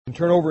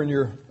Turn over in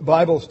your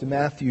Bibles to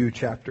Matthew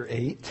chapter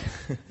 8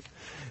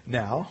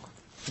 now.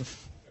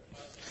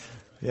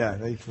 Yeah,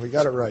 we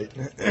got it right.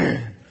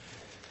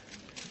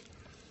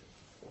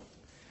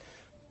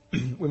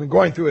 We've been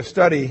going through a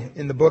study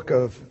in the book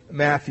of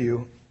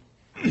Matthew.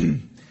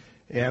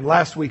 And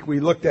last week we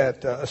looked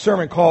at a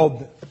sermon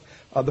called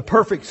The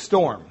Perfect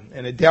Storm.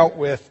 And it dealt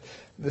with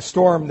the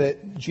storm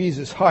that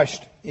Jesus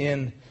hushed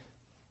in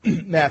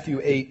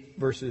Matthew 8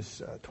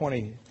 verses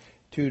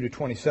 22 to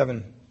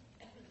 27.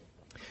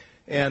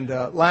 And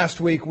last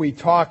week we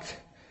talked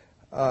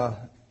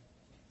about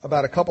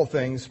a couple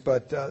things,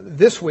 but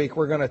this week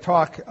we're going to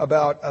talk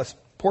about a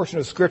portion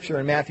of Scripture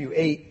in Matthew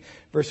 8,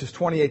 verses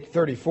 28 to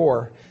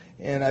 34.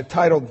 And I've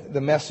titled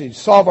the message,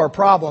 Solve Our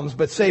Problems,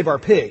 but Save Our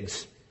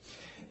Pigs.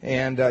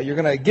 And you're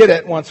going to get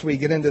it once we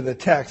get into the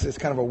text. It's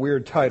kind of a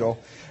weird title,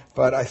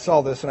 but I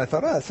saw this and I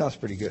thought, that sounds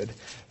pretty good.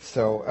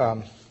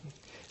 So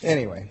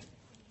anyway,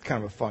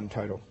 kind of a fun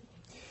title.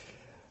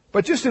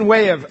 But just in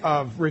way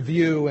of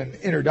review and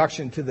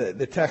introduction to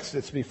the text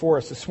that's before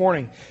us this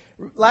morning,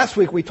 last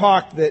week we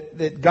talked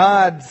that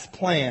God's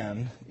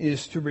plan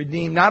is to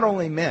redeem not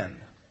only men,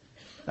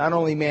 not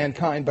only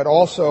mankind, but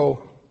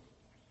also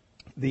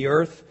the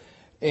earth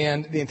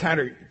and the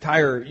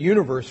entire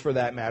universe, for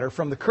that matter,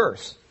 from the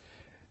curse.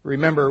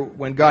 Remember,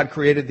 when God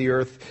created the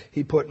earth,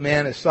 He put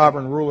man as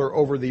sovereign ruler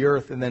over the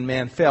earth, and then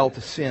man fell to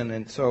sin.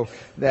 And so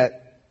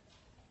that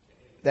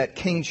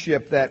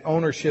kingship, that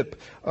ownership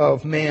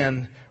of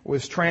man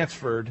was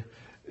transferred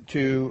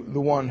to the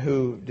one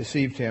who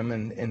deceived him,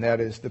 and that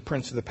is the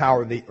prince of the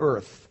power of the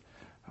earth,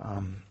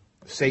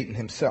 Satan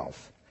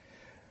himself.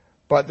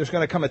 But there's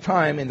going to come a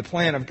time in the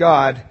plan of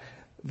God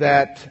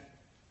that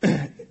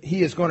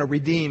He is going to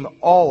redeem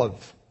all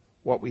of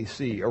what we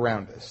see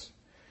around us.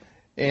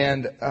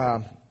 And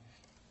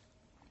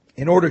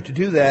in order to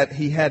do that,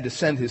 He had to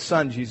send His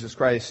Son, Jesus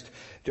Christ,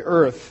 to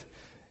earth.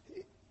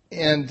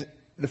 And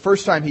the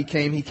first time He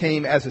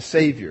came as a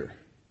Savior.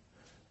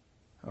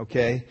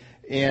 Okay?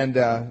 And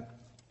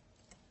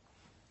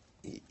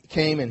He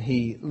came and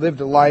He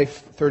lived a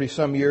life,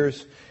 30-some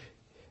years.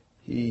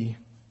 He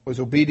was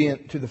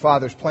obedient to the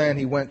Father's plan.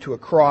 He went to a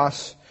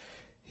cross.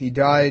 He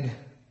died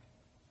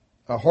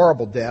a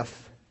horrible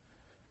death,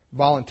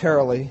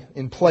 voluntarily,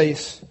 in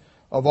place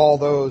of all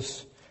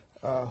those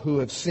who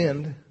have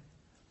sinned,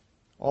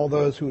 all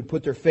those who would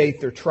put their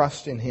faith, their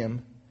trust in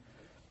Him.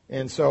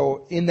 And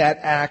so in that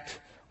act,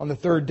 on the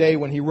third day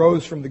when He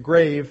rose from the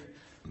grave,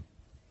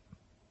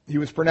 He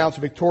was pronounced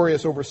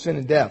victorious over sin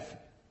and death.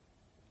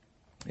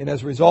 And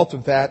as a result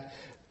of that,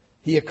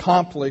 He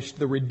accomplished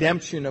the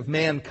redemption of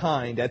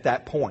mankind at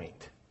that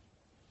point.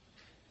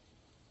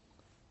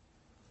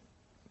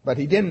 But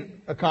He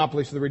didn't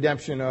accomplish the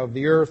redemption of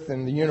the earth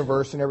and the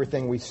universe and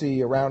everything we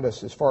see around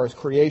us as far as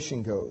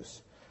creation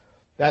goes.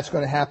 That's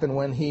going to happen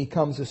when He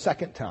comes a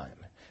second time.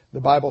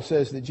 The Bible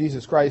says that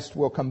Jesus Christ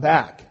will come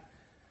back.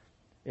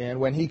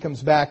 And when He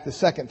comes back the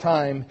second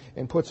time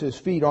and puts His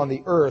feet on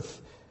the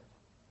earth,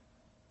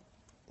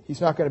 He's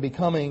not going to be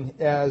coming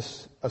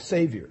as a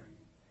Savior.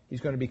 He's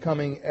going to be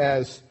coming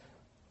as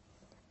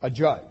a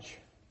judge.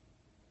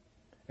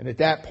 And at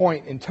that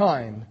point in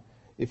time,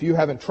 if you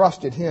haven't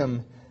trusted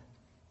Him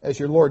as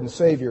your Lord and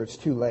Savior, it's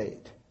too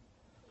late.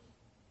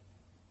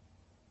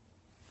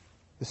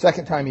 The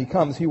second time He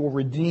comes, He will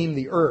redeem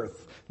the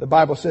earth. The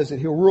Bible says that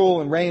He'll rule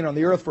and reign on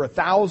the earth for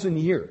 1,000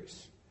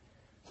 years.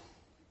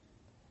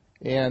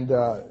 And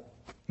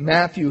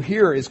Matthew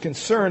here is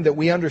concerned that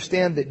we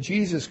understand that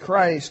Jesus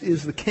Christ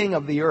is the King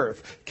of the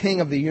earth, King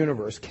of the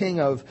universe, King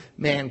of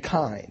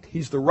mankind.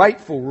 He's the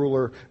rightful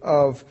ruler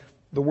of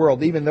the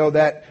world, even though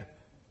that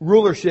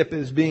rulership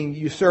is being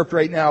usurped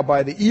right now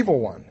by the evil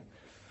one.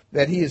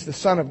 That He is the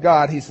Son of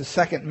God, He's the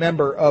second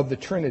member of the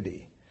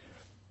Trinity.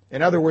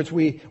 In other words,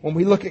 when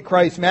we look at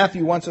Christ,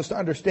 Matthew wants us to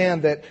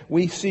understand that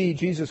we see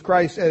Jesus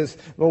Christ as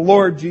the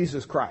Lord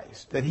Jesus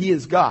Christ, that He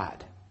is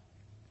God.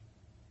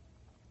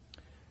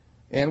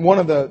 And one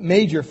of the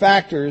major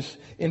factors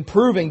in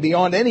proving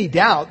beyond any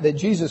doubt that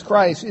Jesus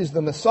Christ is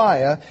the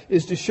Messiah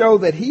is to show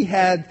that He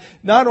had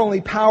not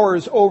only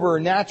powers over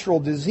natural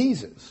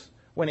diseases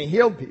when He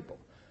healed people,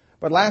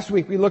 but last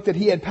week we looked at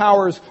He had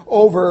powers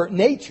over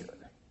nature.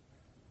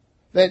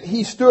 That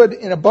He stood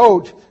in a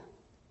boat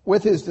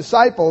with His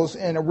disciples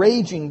and a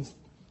raging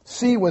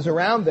sea was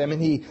around them,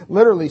 and He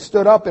literally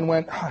stood up and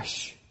went,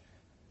 hush,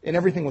 and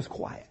everything was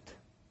quiet.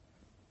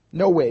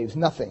 No waves,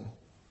 nothing.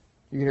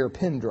 You could hear a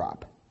pin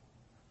drop.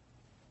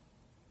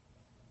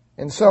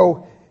 And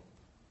so,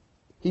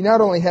 He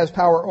not only has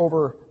power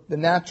over the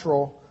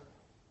natural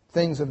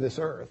things of this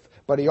earth,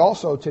 but He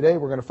also, today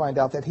we're going to find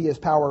out that He has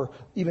power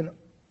even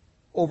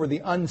over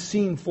the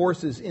unseen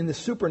forces in the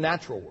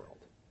supernatural world.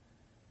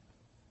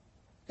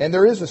 And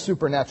there is a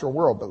supernatural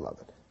world,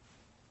 beloved.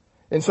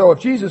 And so if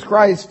Jesus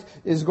Christ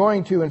is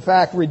going to, in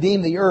fact,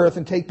 redeem the earth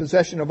and take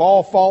possession of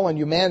all fallen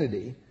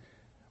humanity,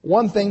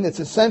 one thing that's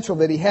essential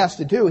that He has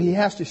to do, He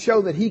has to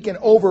show that He can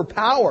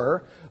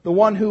overpower the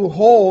one who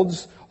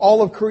holds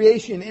all of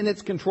creation in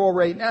its control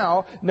right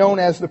now, known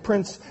as the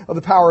prince of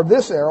the power of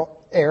this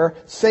air,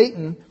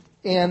 Satan,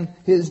 and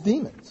his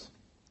demons.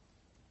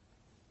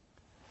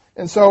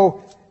 And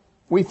so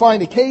we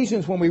find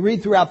occasions when we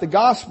read throughout the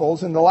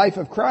Gospels in the life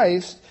of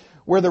Christ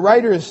where the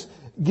writers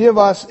give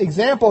us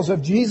examples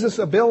of Jesus'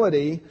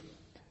 ability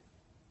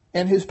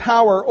and his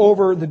power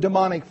over the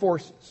demonic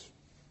forces.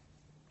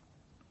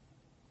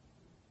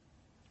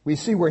 We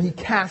see where he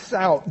casts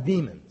out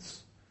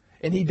demons.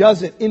 And he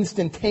does it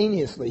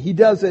instantaneously. He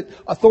does it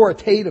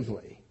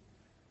authoritatively.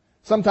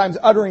 Sometimes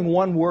uttering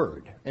one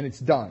word and it's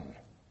done.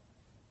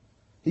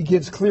 He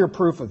gives clear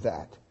proof of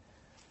that.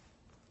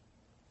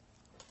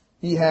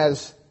 He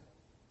has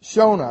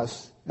shown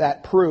us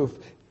that proof.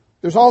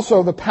 There's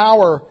also the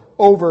power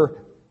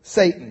over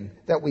Satan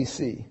that we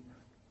see.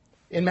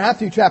 In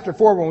Matthew chapter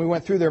 4, when we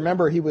went through there,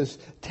 remember he was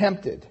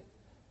tempted.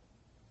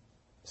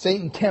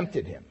 Satan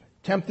tempted him,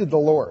 tempted the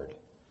Lord.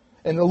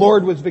 And the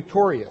Lord was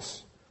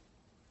victorious.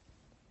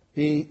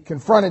 He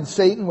confronted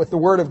Satan with the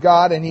Word of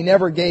God and he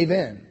never gave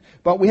in.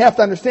 But we have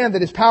to understand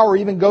that his power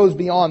even goes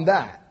beyond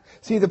that.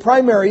 See, the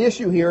primary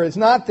issue here is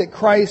not that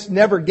Christ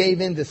never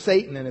gave in to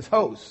Satan and his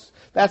hosts.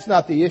 That's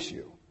not the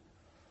issue.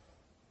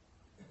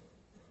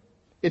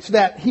 It's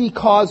that he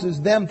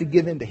causes them to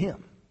give in to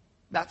him.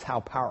 That's how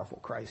powerful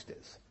Christ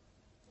is.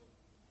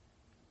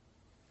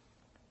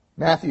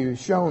 Matthew has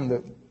shown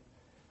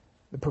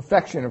the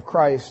perfection of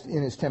Christ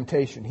in his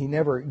temptation. He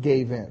never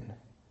gave in.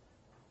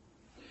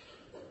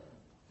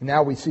 And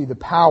now we see the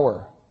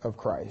power of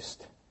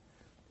Christ.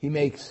 He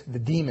makes the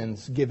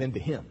demons give in to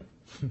him.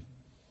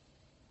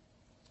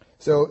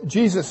 So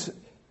Jesus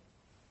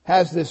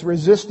has this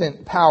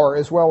resistant power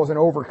as well as an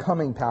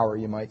overcoming power,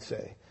 you might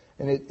say.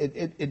 And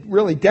it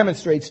really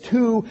demonstrates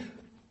two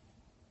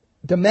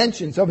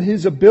dimensions of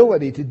his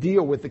ability to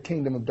deal with the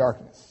kingdom of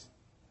darkness.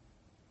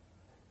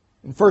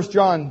 In 1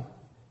 John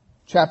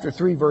chapter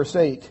 3, verse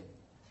 8,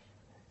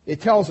 it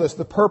tells us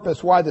the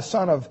purpose why the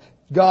Son of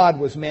God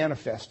was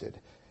manifested.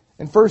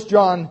 In 1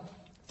 John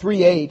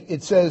 3:8,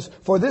 it says,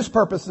 "For this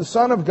purpose the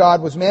Son of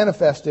God was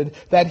manifested,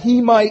 that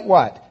he might"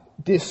 what?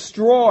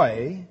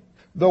 "Destroy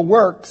the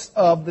works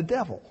of the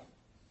devil."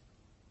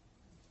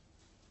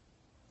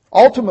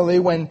 Ultimately,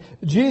 when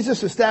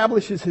Jesus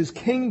establishes his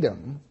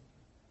kingdom,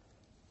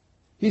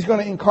 he's going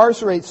to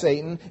incarcerate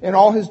Satan and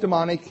all his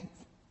demonic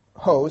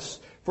hosts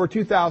for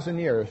 2,000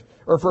 years,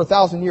 or for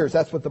 1,000 years.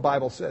 That's what the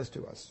Bible says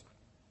to us.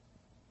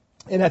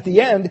 And at the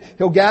end,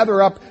 he'll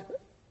gather up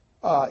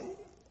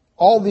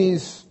all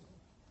these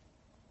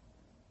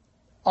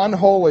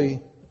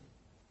unholy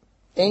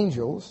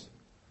angels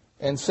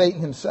and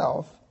Satan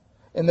himself,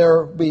 and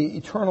they'll be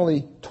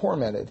eternally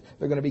tormented.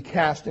 They're going to be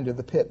cast into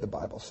the pit, the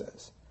Bible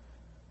says.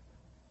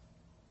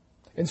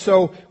 And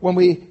so when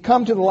we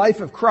come to the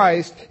life of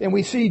Christ and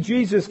we see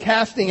Jesus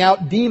casting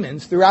out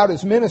demons throughout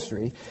his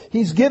ministry,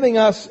 he's giving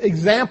us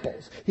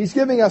examples. He's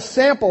giving us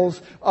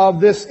samples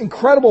of this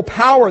incredible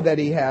power that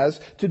he has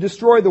to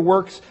destroy the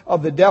works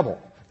of the devil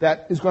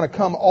that is going to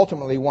come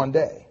ultimately one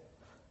day.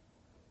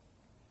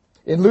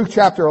 In Luke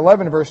chapter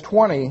 11, verse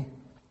 20,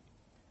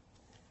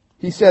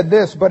 he said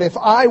this, "But if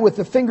I with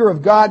the finger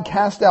of God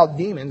cast out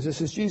demons," this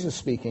is Jesus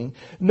speaking,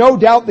 "no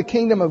doubt the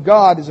kingdom of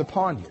God is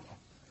upon you."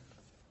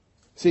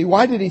 See,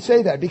 why did he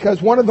say that?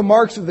 Because one of the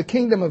marks of the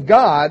kingdom of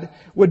God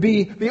would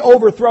be the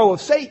overthrow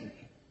of Satan.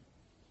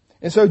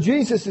 And so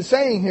Jesus is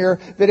saying here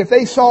that if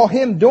they saw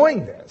him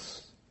doing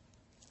this,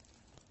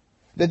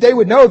 that they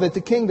would know that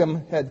the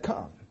kingdom had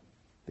come.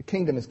 The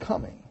kingdom is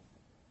coming,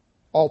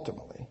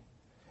 ultimately.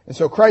 And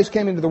so Christ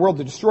came into the world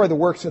to destroy the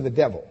works of the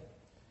devil.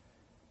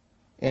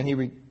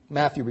 And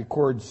Matthew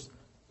records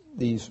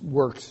these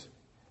works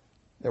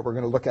that we're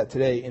going to look at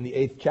today in the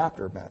 8th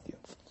chapter of Matthew.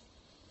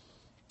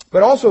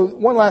 But also,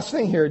 one last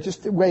thing here,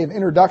 just a way of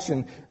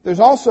introduction.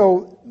 There's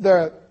also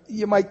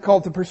you might call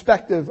it the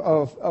perspective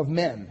of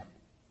men.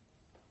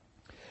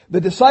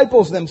 The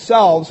disciples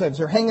themselves, as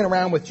they're hanging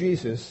around with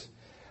Jesus,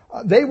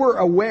 they were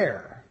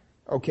aware,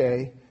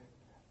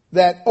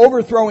 that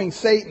overthrowing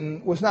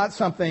Satan was not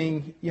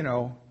something,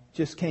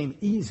 just came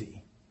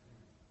easy.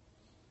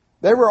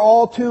 They were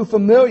all too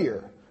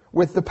familiar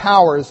with the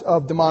powers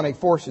of demonic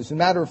forces. As a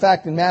matter of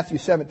fact, in Matthew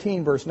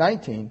 17, verse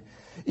 19,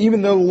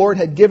 even though the Lord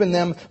had given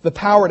them the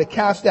power to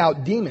cast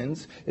out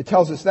demons, it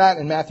tells us that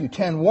in Matthew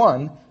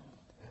 10:1,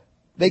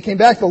 they came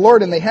back to the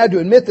Lord and they had to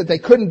admit that they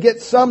couldn't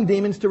get some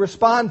demons to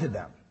respond to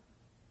them.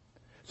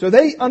 So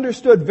they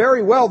understood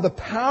very well the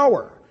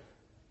power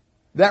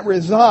that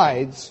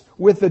resides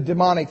with the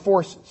demonic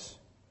forces.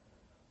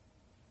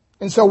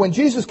 And so when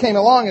Jesus came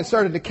along and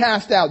started to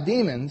cast out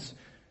demons,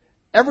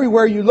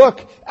 everywhere you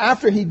look,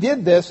 after he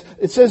did this,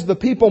 it says the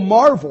people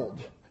marveled.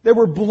 They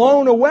were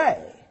blown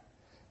away.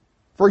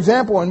 For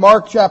example, in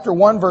Mark chapter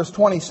 1, verse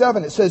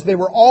 27, it says, "They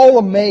were all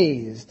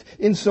amazed,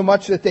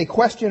 insomuch that they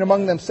questioned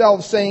among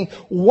themselves, saying,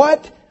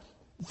 'What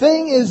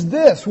thing is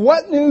this?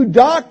 What new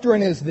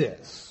doctrine is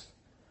this?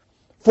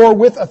 For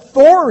with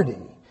authority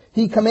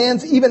he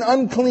commands even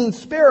unclean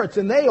spirits,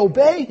 and they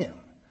obey him.'"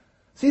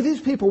 See,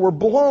 these people were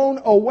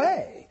blown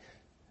away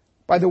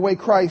by the way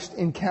Christ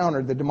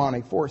encountered the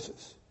demonic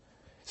forces.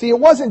 See, it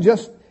wasn't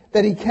just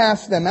that he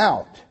cast them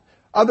out.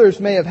 Others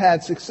may have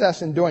had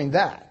success in doing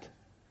that.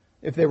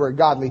 if they were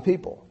godly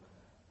people.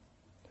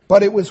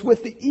 But it was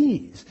with the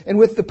ease and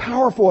with the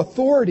powerful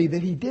authority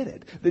that he did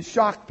it that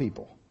shocked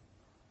people.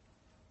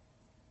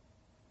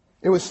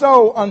 It was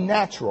so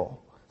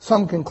unnatural,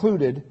 some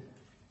concluded,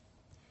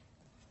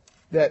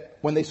 that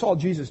when they saw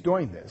Jesus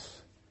doing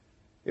this,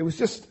 it was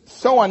just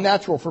so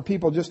unnatural for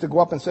people just to go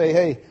up and say,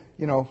 hey,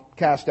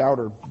 cast out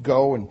or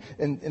go,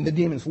 and the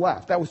demons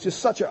left. That was just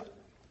such an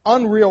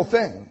unreal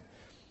thing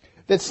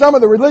that some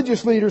of the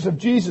religious leaders of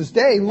Jesus'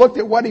 day looked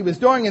at what he was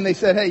doing and they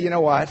said, hey, you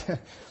know what?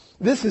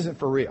 This isn't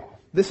for real.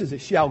 This is a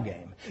shell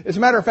game. As a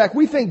matter of fact,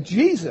 we think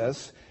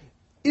Jesus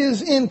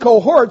is in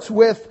cohorts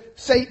with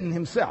Satan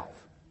himself.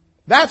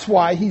 That's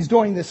why he's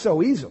doing this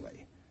so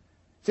easily.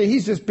 See,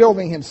 he's just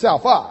building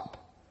himself up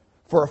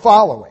for a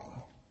following.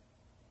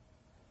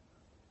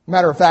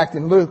 Matter of fact,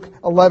 in Luke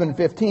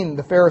 11:15,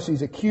 the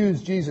Pharisees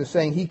accused Jesus,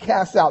 saying he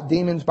casts out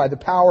demons by the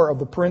power of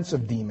the prince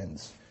of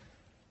demons.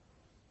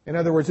 In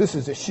other words, this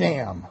is a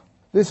sham.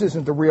 This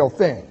isn't the real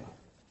thing.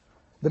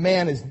 The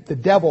man is the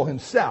devil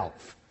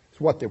himself, is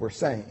what they were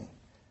saying.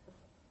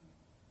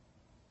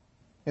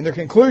 And their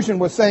conclusion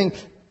was saying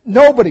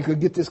nobody could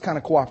get this kind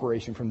of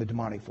cooperation from the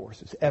demonic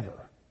forces,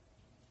 ever.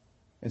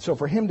 And so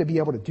for him to be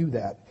able to do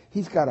that,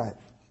 he's got to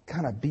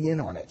kind of be in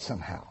on it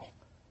somehow.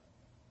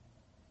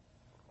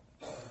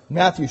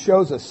 Matthew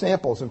shows us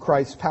samples of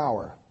Christ's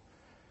power.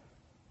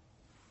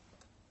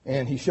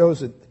 And he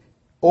shows it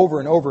over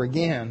and over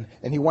again,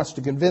 and he wants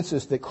to convince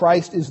us that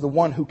Christ is the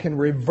one who can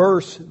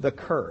reverse the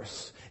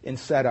curse and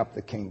set up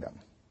the kingdom.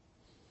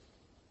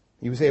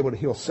 He was able to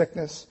heal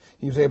sickness.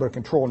 He was able to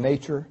control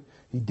nature.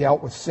 He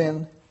dealt with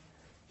sin.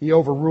 He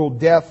overruled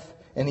death,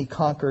 and he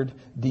conquered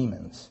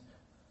demons.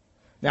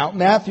 Now,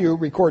 Matthew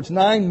records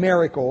 9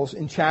 miracles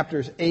in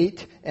chapters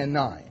 8 and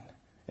 9.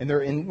 And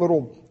they're in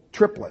little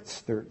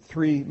triplets. They're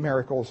 3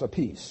 miracles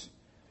apiece.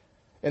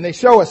 And they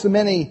show us the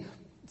many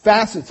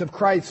facets of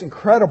Christ's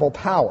incredible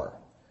power.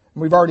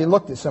 And we've already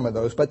looked at some of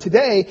those. But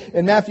today,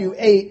 in Matthew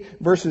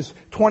 8, verses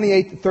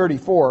 28 to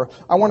 34,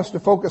 I want us to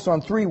focus on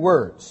 3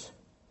 words.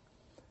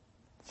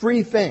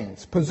 3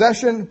 things: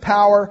 possession,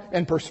 power,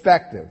 and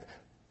perspective.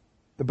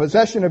 The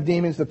possession of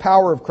demons, the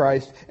power of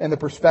Christ, and the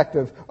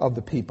perspective of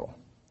the people.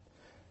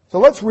 So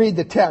let's read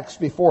the text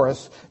before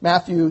us,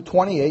 Matthew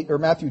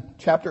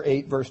chapter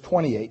 8, verse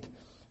 28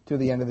 to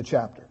the end of the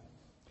chapter.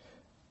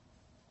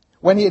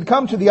 When he had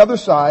come to the other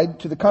side,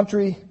 to the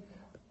country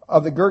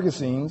of the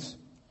Gergesenes,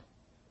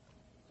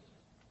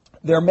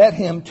 there met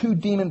him 2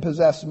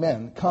 demon-possessed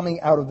men coming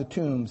out of the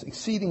tombs,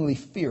 exceedingly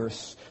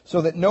fierce,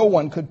 so that no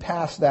one could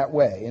pass that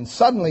way. And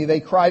suddenly they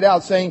cried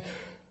out, saying,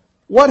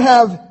 "What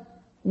have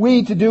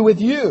we to do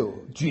with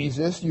you,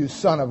 Jesus, you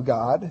Son of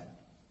God?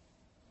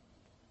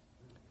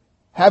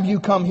 Have you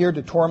come here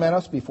to torment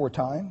us before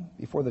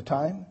the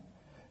time?"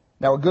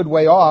 Now a good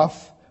way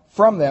off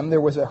from them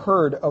there was a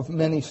herd of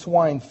many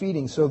swine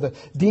feeding. So the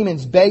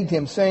demons begged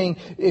him, saying,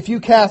 "If you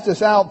cast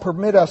us out,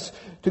 permit us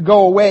to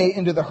go away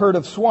into the herd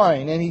of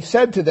swine." And he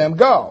said to them,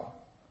 "Go."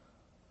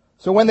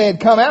 So when they had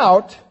come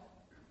out,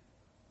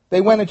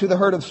 they went into the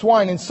herd of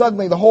swine, and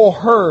suddenly the whole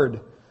herd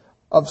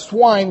of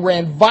swine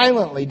ran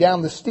violently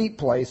down the steep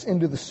place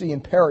into the sea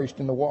and perished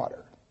in the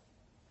water.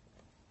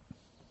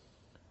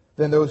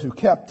 Then those who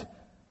kept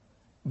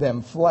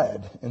them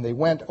fled, and they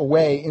went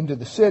away into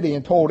the city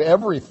and told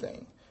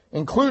everything,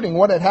 including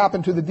what had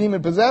happened to the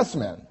demon-possessed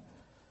men.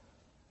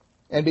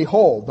 And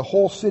behold, the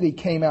whole city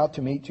came out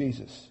to meet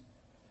Jesus.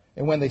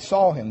 And when they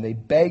saw him, they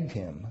begged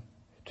him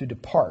to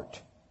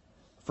depart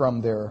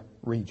from their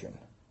region.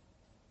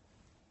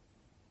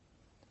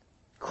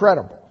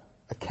 Incredible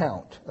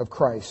account of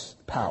Christ's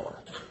power.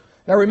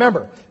 Now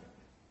remember,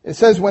 it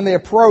says when they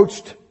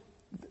approached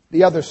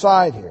the other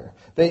side here,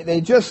 they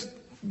just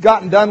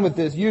gotten done with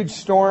this huge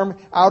storm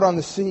out on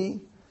the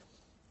sea.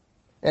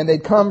 And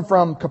they'd come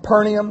from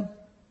Capernaum.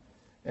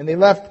 And they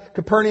left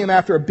Capernaum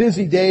after a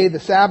busy day. The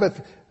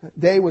Sabbath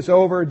day was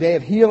over, a day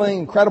of healing.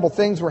 Incredible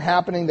things were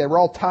happening. They were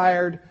all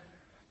tired.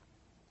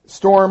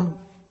 Storm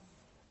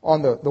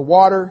on the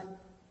water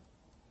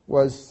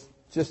was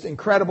just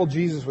incredible.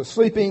 Jesus was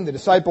sleeping. The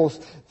disciples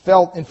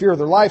felt in fear of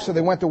their life, so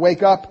they went to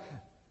wake up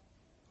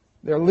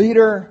their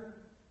leader.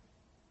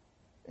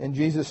 And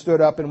Jesus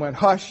stood up and went,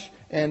 "Hush,"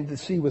 and the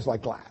sea was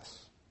like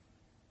glass.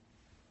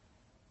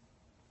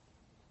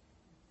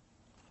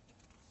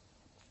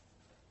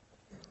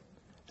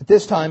 At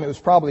this time, it was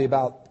probably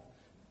about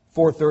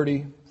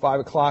 4:30, 5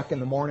 o'clock in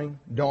the morning,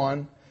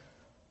 dawn.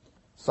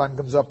 Sun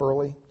comes up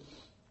early.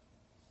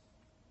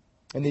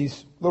 And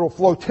these little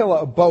flotilla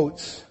of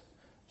boats,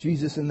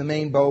 Jesus in the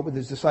main boat with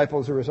his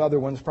disciples or his other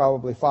ones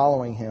probably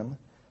following him,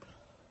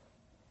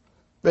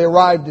 they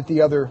arrived at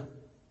the other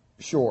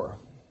shore.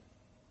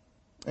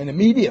 And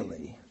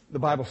immediately, the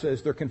Bible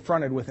says, they're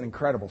confronted with an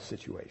incredible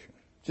situation.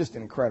 Just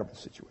an incredible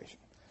situation.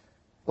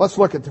 Let's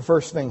look at the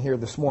first thing here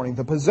this morning,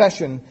 the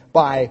possession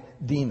by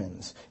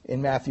demons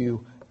in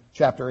Matthew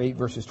chapter 8,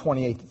 verses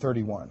 28 to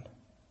 31.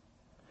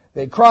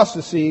 They had crossed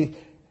the sea.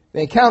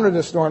 They encountered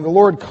a storm. The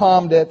Lord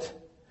calmed it.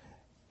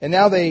 And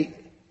now they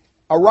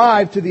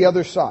arrived to the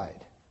other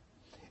side.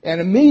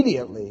 And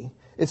immediately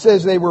It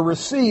says they were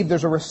received.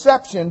 There's a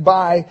reception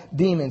by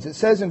demons. It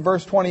says in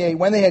verse 28,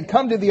 when they had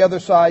come to the other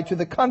side, to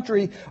the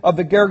country of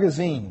the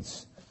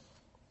Gergesenes,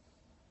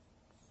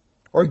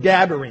 or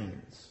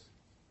Gadarenes.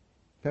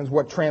 Depends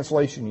what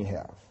translation you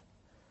have.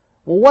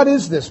 Well, what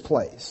is this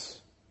place?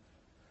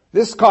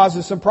 This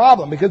causes some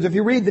problem, because if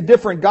you read the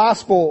different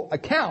gospel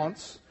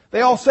accounts,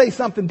 they all say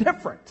something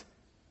different.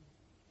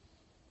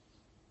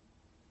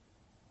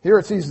 Here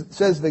it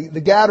says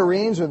the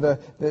Gadarenes or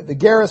the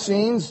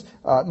Gerasenes.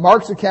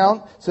 Mark's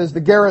account says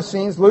the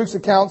Gerasenes. Luke's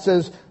account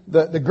says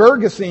the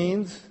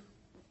Gergesenes.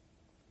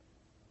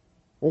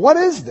 Well, what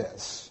is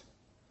this?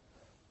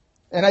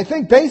 And I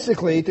think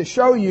basically to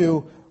show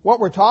you what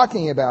we're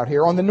talking about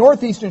here, on the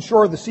northeastern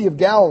shore of the Sea of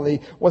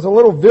Galilee was a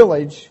little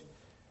village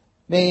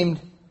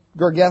named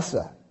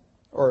Gergesa,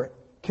 or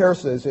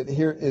Chersa as it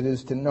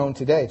is known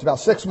today. It's about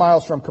 6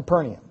 miles from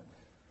Capernaum.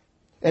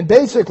 And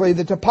basically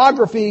the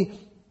topography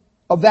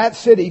of that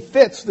city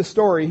fits the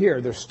story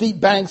here. There's steep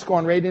banks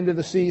going right into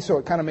the sea, so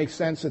it kind of makes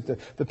sense that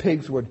the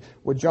pigs would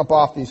jump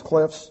off these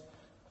cliffs.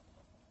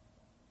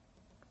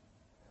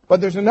 But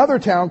there's another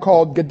town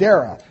called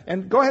Gadara.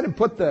 And go ahead and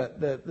put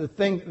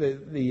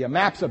the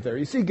maps up there.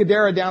 You see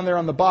Gadara down there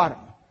on the bottom.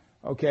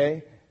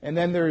 Okay? And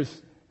then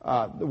there's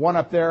the one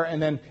up there,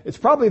 and then it's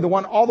probably the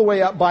one all the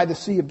way up by the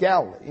Sea of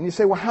Galilee. And you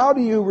say, well, how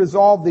do you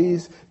resolve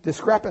these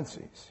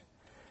discrepancies?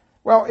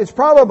 Well, it's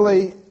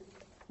probably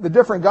the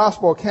different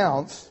gospel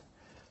accounts.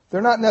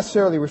 They're not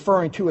necessarily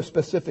referring to a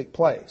specific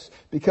place,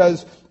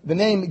 because the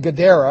name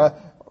Gadara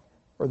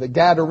or the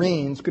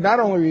Gadarenes could not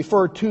only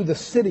refer to the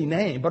city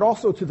name, but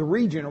also to the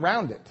region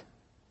around it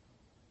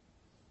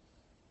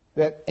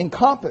that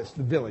encompassed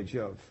the village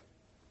of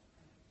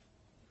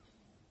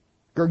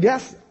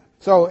Gergesa.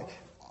 So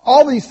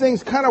all these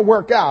things kind of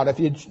work out if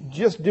you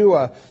just do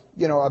a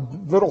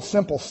little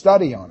simple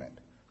study on it.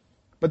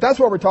 But that's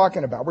what we're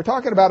talking about. We're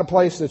talking about a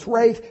place that's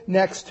right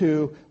next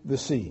to the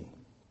sea.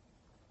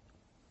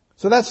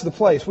 So that's the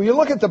place. Well, you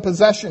look at the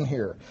possession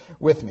here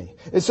with me.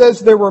 It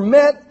says they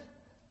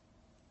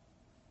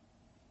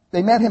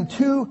met him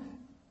two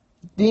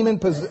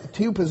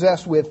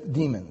possessed with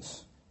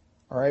demons.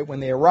 All right,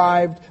 when they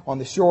arrived on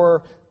the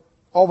shore,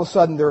 all of a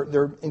sudden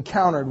they're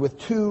encountered with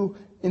 2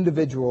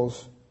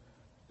 individuals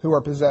who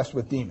are possessed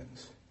with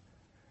demons.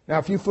 Now,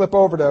 if you flip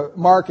over to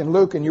Mark and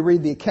Luke and you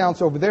read the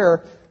accounts over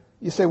there,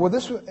 you say, well,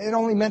 it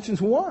only mentions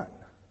one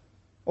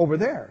over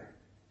there.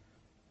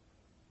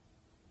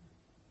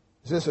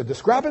 Is this a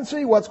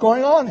discrepancy? What's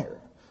going on here?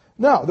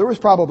 No, there was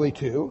probably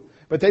 2,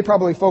 but they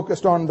probably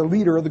focused on the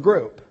leader of the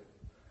group.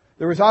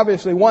 There was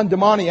obviously one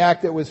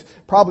demoniac that was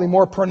probably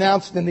more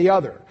pronounced than the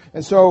other.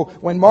 And so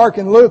when Mark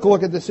and Luke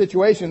look at the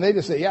situation, they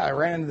just say, yeah, I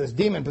ran into this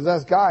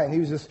demon-possessed guy, and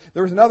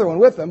there was another one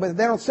with him, but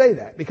they don't say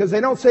that, because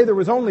they don't say there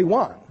was only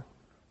one.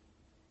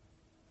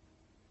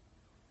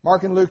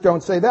 Mark and Luke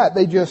don't say that.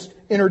 They just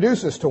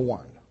introduce us to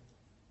one.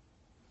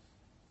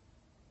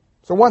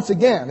 So once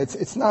again,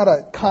 it's not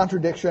a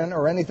contradiction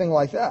or anything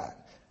like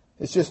that.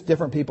 It's just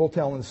different people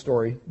telling the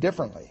story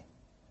differently.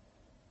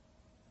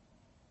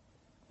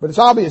 But it's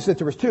obvious that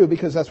there was 2,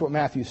 because that's what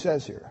Matthew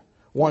says here.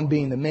 One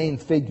being the main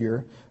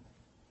figure,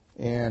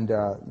 and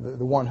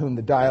the one whom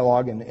the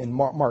dialogue in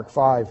Mark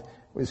 5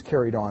 was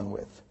carried on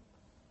with.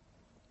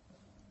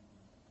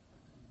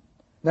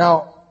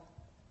 Now,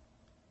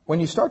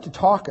 when you start to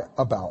talk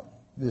about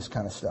this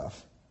kind of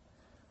stuff,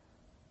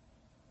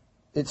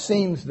 it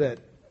seems that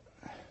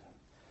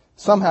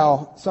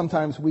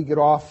sometimes we get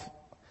off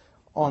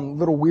on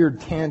little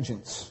weird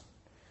tangents.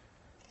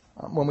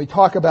 When we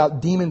talk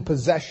about demon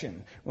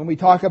possession, when we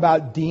talk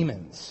about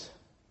demons,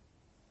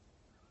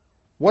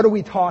 what are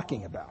we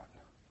talking about?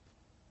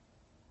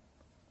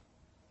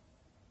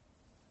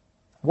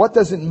 What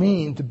does it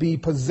mean to be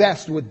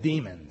possessed with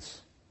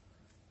demons?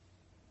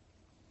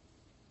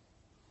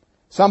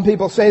 Some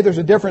people say there's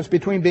a difference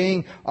between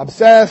being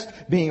obsessed,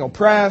 being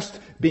oppressed,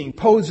 being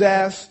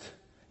possessed.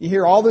 You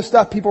hear all this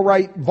stuff. People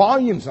write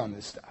volumes on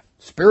this stuff.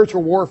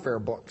 Spiritual warfare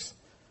books.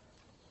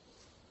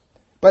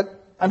 But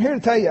I'm here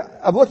to tell you,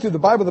 I've looked through the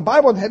Bible. The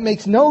Bible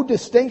makes no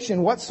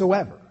distinction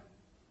whatsoever.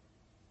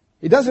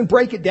 It doesn't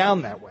break it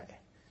down that way.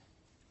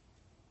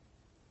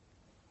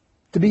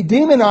 To be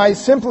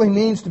demonized simply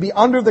means to be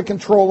under the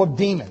control of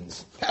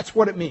demons. That's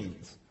what it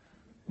means.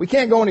 We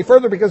can't go any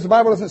further because the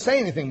Bible doesn't say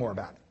anything more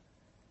about it.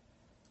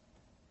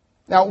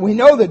 Now, we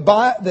know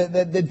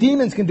that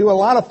demons can do a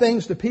lot of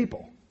things to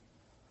people.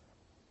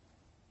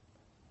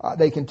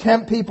 They can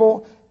tempt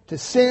people to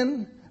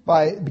sin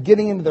by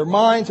getting into their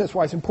minds. That's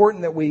why it's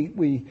important that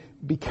we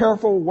be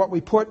careful what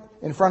we put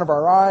in front of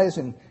our eyes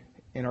and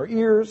in our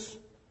ears.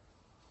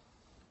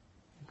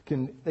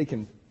 They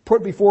can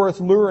put before us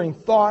luring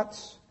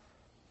thoughts.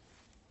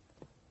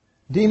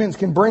 Demons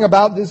can bring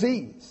about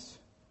disease.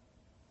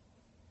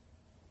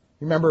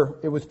 Remember,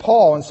 it was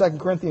Paul in 2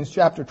 Corinthians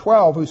chapter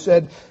 12 who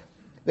said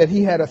that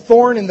he had a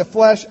thorn in the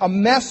flesh, a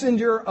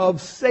messenger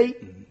of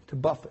Satan to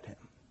buffet him.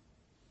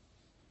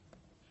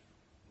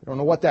 We don't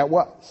know what that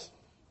was,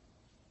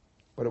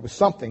 but it was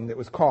something that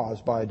was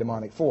caused by a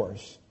demonic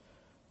force.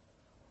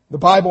 The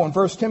Bible in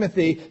 1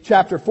 Timothy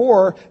chapter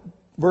 4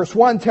 Verse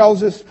 1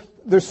 tells us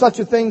there's such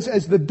a thing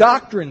as the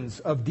doctrines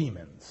of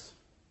demons.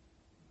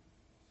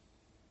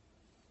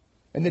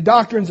 And the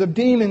doctrines of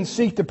demons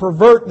seek to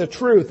pervert the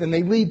truth, and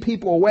they lead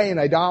people away in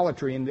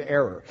idolatry and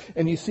error.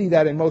 And you see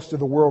that in most of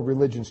the world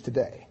religions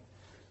today.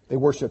 They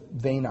worship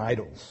vain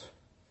idols.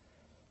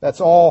 That's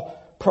all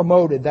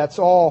promoted. That's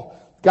all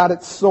got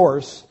its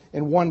source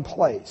in one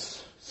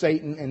place.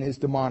 Satan and his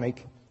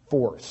demonic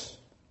force.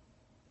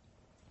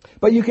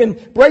 But you can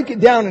break it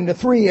down into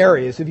three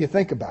areas if you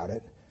think about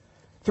it.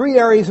 Three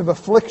areas of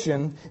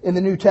affliction in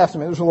the New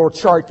Testament. There's a little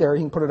chart there.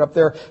 You can put it up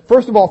there.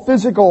 First of all,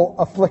 physical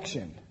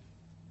affliction.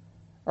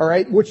 All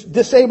right, which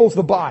disables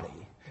the body.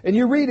 And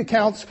you read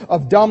accounts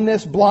of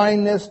dumbness,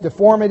 blindness,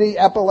 deformity,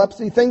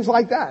 epilepsy, things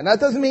like that. And that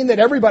doesn't mean that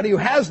everybody who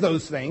has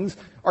those things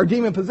are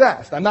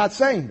demon-possessed. I'm not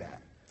saying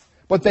that.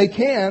 But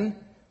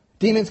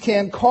demons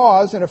can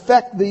cause and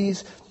affect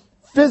these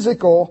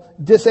physical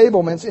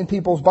disablements in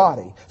people's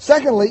body.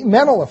 Secondly,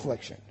 mental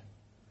affliction.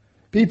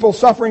 People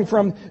suffering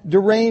from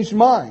deranged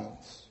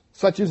minds,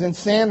 such as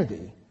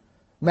insanity,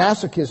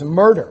 masochism,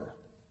 murder.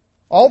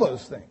 All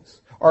those things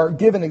are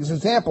given as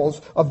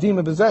examples of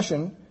demon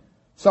possession,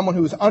 someone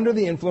who is under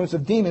the influence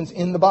of demons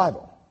in the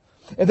Bible.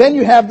 And then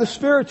you have the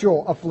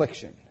spiritual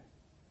affliction,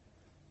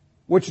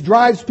 which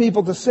drives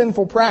people to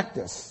sinful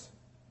practice.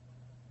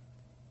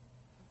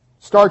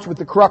 Starts with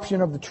the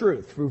corruption of the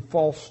truth through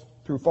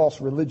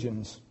false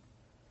religions,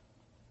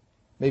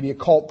 maybe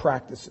occult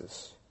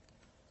practices,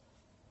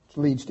 which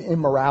leads to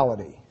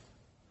immorality.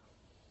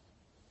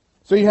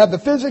 So you have the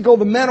physical,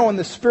 the mental, and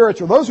the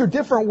spiritual. Those are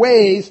different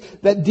ways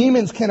that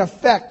demons can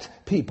affect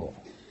people.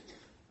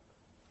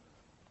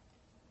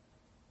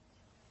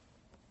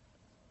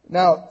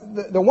 Now,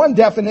 the one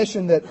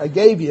definition that I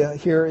gave you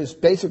here is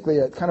basically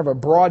a kind of a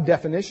broad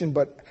definition,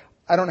 but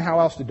I don't know how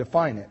else to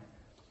define it.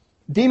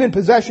 Demon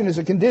possession is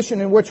a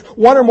condition in which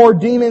one or more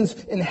demons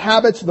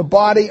inhabits the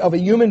body of a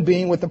human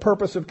being with the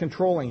purpose of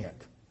controlling it.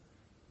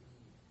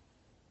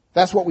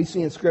 That's what we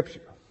see in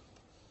Scripture.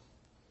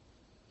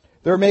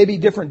 There may be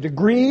different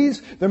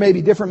degrees, there may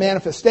be different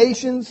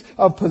manifestations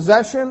of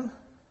possession,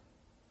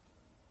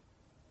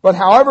 but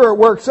however it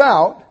works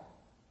out,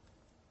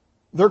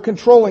 they're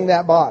controlling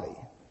that body.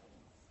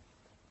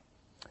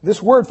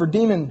 This word for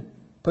demon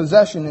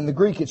possession in the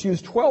Greek, it's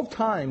used 12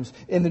 times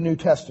in the New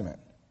Testament.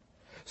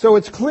 So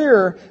it's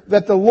clear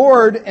that the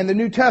Lord and the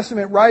New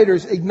Testament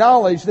writers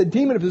acknowledge that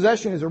demon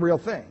possession is a real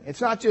thing.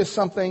 It's not just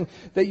something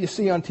that you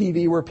see on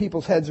TV where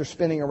people's heads are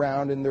spinning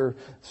around and their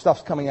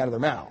stuff's coming out of their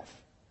mouth.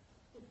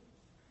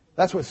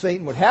 That's what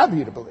Satan would have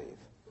you to believe.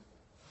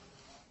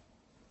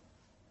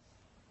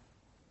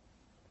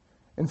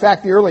 In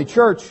fact, the early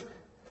church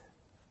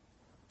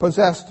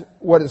possessed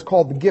what is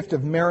called the gift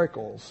of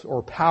miracles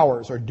or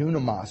powers or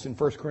dunamis in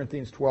 1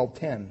 Corinthians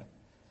 12:10.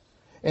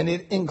 And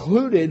it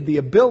included the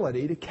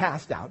ability to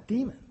cast out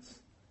demons.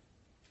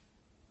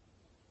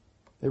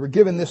 They were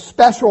given this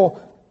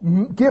special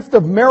gift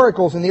of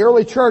miracles in the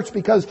early church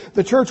because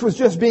the church was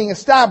just being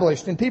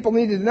established and people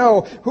needed to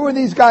know, who are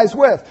these guys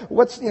with?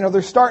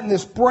 They're starting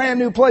this brand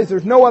new place.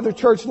 There's no other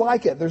church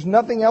like it. There's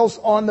nothing else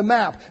on the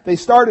map. They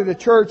started a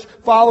church,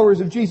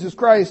 followers of Jesus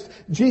Christ.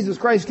 Jesus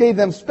Christ gave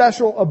them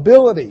special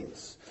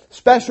abilities,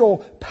 special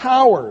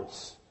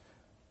powers,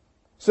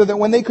 so that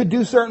when they could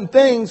do certain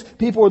things,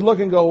 people would look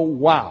and go,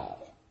 wow,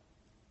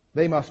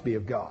 they must be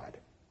of God.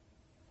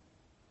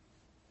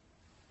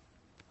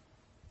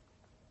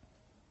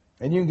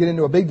 And you can get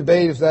into a big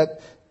debate, is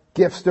that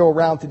gift still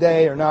around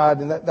today or not?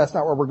 And that's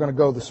not where we're going to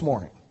go this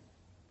morning.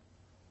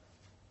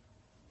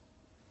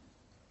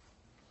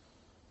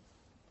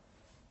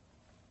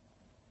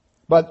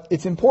 But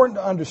it's important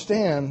to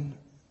understand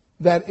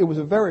that it was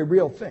a very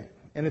real thing.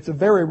 And it's a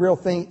very real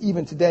thing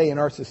even today in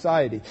our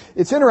society.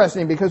 It's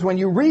interesting because when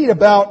you read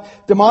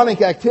about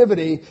demonic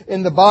activity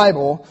in the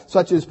Bible,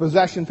 such as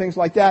possession, things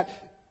like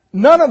that,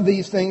 none of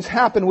these things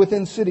happen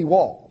within city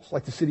walls,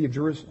 like the city of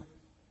Jerusalem.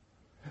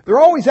 They're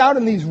always out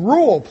in these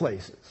rural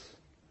places.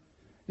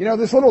 You know,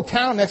 this little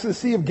town next to the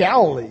Sea of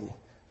Galilee.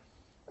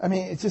 I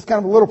mean, it's just kind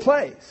of a little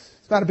place.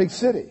 It's not a big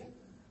city.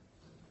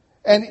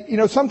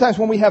 And, sometimes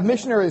when we have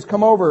missionaries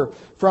come over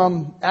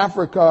from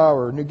Africa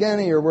or New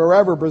Guinea or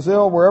wherever,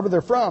 Brazil, wherever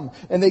they're from,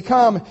 and they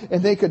come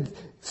and they could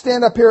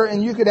stand up here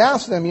and you could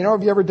ask them,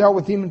 have you ever dealt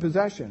with demon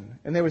possession?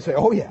 And they would say,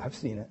 oh yeah, I've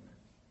seen it.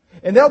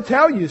 And they'll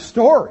tell you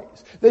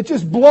stories that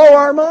just blow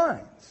our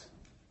minds.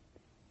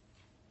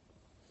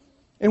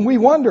 And we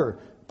wonder,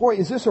 boy,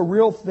 is this a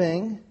real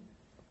thing?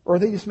 Or are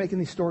they just making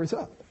these stories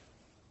up?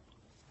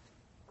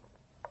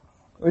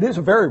 It is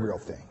a very real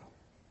thing.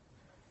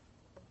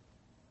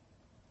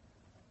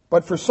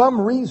 But for some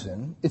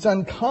reason, it's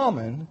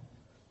uncommon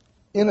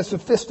in a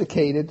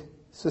sophisticated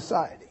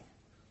society.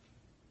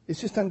 It's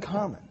just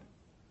uncommon.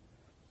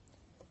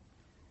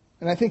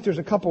 And I think there's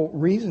a couple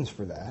reasons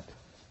for that.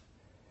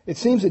 It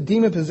seems that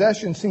demon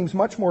possession seems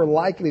much more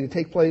likely to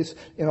take place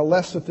in a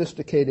less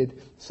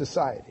sophisticated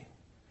society.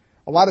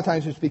 A lot of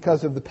times it's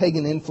because of the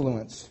pagan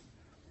influence,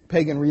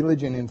 pagan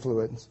religion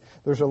influence.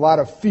 There's a lot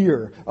of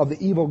fear of the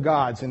evil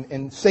gods,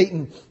 and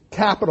Satan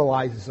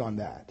capitalizes on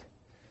that.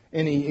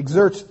 And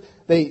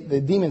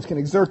the demons can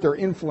exert their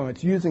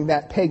influence using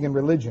that pagan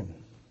religion.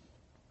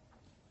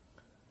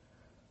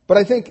 But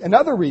I think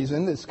another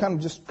reason is kind of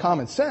just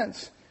common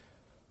sense.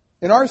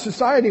 In our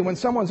society, when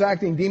someone's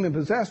acting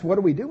demon-possessed, what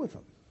do we do with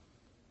them?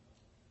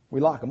 We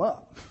lock them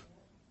up,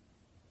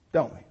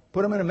 don't we?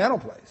 Put them in a mental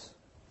place.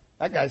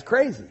 That guy's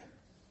crazy.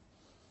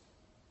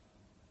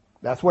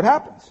 That's what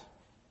happens.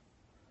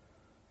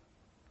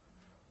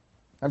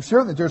 I'm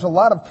sure that there's a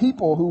lot of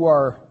people who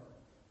are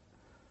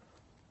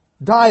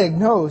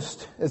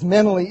diagnosed as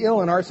mentally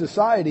ill in our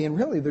society, and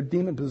really they're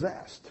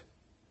demon-possessed.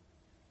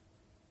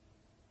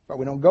 But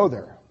we don't go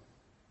there.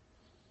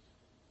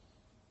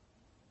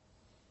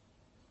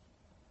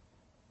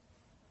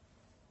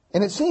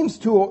 And it seems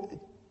to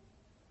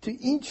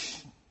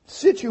each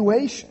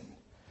situation,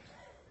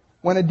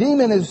 when a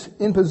demon is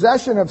in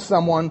possession of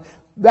someone,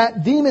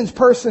 that demon's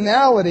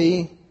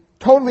personality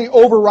totally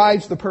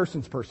overrides the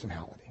person's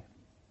personality.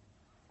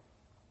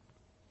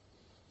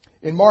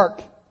 In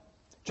Mark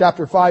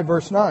chapter 5,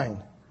 verse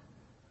 9,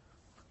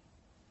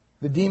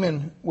 the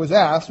demon was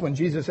asked, when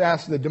Jesus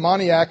asked the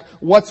demoniac,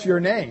 "What's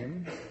your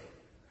name?"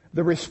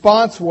 The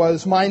response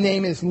was, "My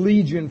name is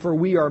Legion, for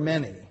we are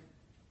many."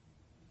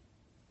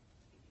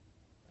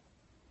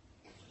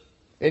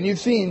 And you've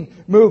seen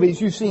movies,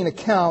 you've seen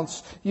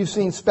accounts, you've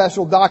seen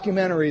special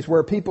documentaries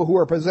where people who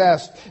are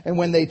possessed, and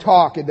when they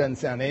talk, it doesn't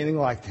sound anything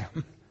like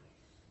them.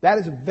 That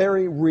is a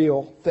very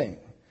real thing.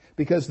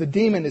 Because the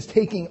demon is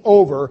taking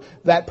over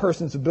that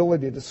person's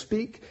ability to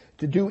speak,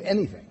 to do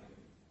anything.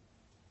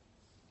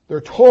 They're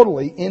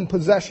totally in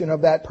possession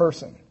of that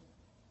person.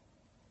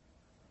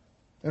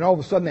 And all of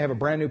a sudden they have a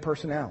brand new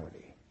personality.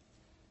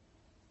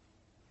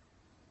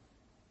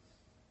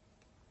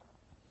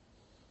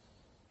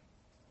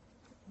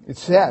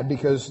 It's sad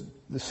because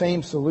the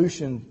same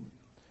solution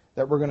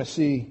that we're going to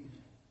see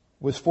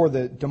was for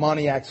the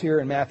demoniacs here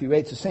in Matthew 8.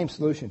 It's the same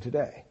solution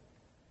today.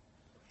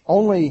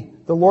 Only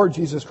the Lord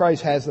Jesus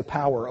Christ has the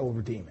power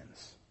over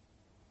demons.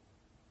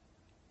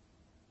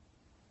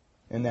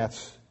 And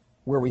that's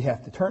where we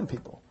have to turn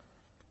people.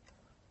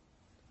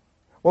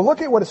 Well,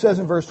 look at what it says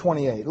in verse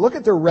 28. Look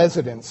at their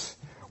residence.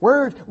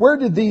 Where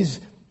did these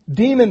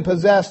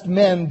demon-possessed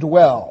men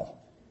dwell?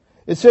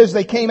 It says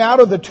they came out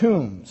of the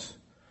tombs.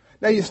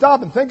 Now you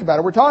stop and think about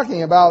it. We're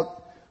talking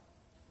about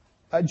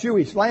a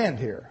Jewish land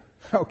here.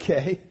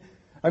 Okay?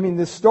 I mean,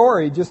 this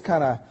story just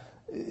kind of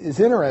is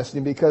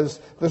interesting because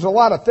there's a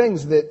lot of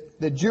things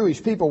that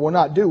Jewish people will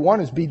not do.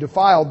 One is be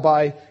defiled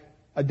by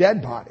a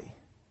dead body.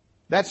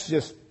 That's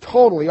just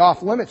totally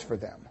off limits for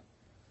them.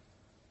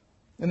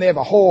 And they have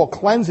a whole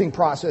cleansing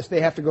process they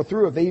have to go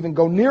through if they even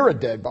go near a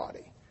dead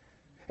body.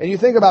 And you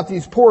think about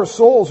these poor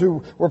souls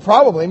who were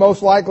probably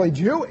most likely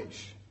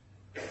Jewish,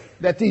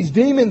 that these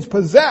demons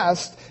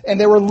possessed, and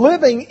they were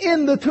living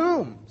in the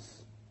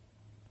tombs.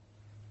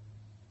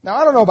 Now,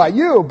 I don't know about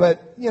you,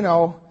 but,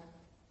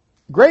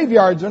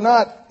 graveyards are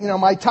not,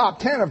 my top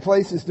 10 of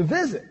places to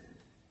visit.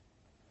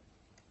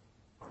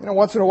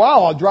 Once in a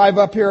while I'll drive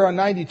up here on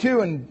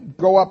 92 and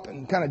go up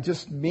and kind of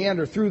just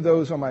meander through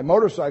those on my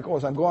motorcycle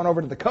as I'm going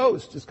over to the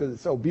coast just because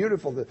it's so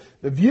beautiful,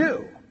 the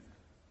view.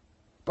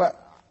 But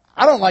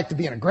I don't like to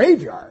be in a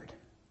graveyard.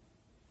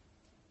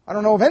 I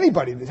don't know of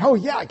anybody that, oh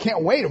yeah, I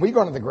can't wait. Are we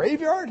going to the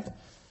graveyard?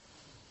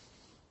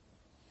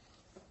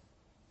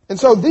 And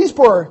so these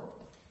poor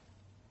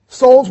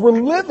souls were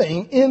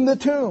living in the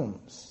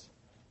tombs.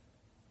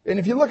 And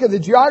if you look at the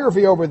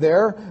geography over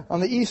there on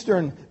the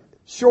eastern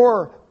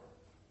shore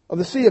of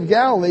the Sea of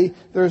Galilee,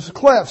 there's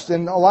cliffs.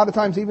 And a lot of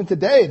times, even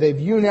today, they've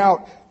hewn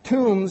out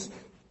tombs,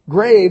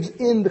 graves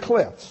in the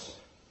cliffs.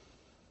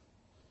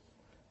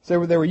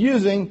 So they were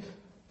using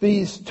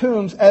these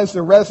tombs as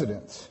their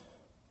residence.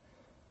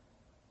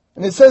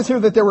 And it says here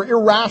that they were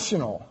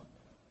irrational.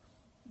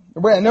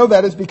 The way I know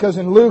that is because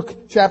in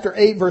Luke chapter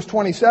 8, verse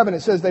 27, it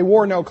says they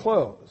wore no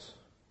clothes.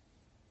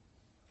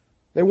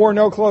 They wore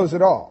no clothes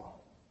at all.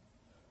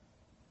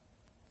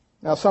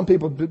 Now, some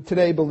people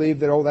today believe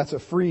that, that's a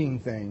freeing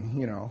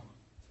thing,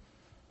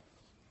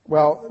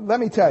 Well, let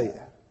me tell you,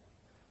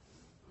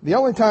 the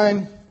only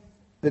time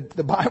that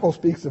the Bible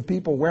speaks of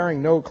people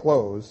wearing no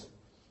clothes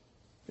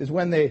is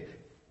when they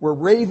were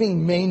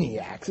raving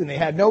maniacs and they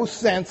had no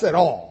sense at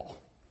all.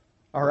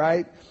 All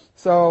right?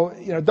 So,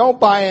 don't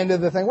buy into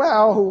the thing,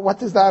 well, what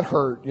does that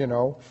hurt,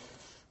 We're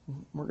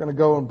going to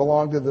go and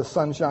belong to the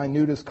Sunshine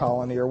Nudist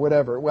Colony or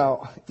whatever.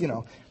 Well,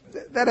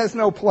 that has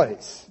no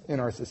place in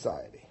our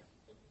society.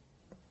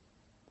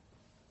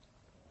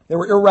 They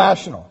were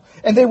irrational.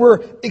 And they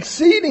were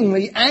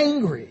exceedingly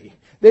angry.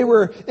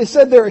 It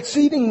said they're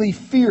exceedingly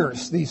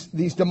fierce,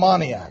 these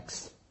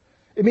demoniacs.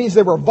 It means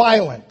they were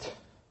violent.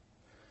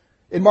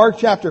 In Mark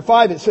chapter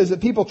 5, it says that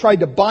people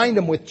tried to bind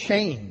them with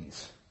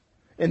chains.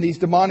 And these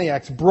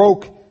demoniacs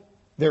broke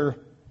their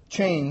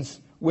chains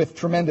with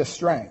tremendous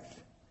strength.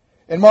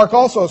 And Mark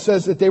also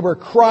says that they were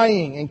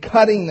crying and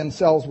cutting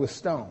themselves with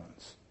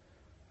stones.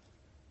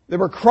 They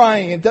were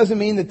crying. It doesn't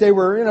mean that they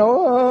were,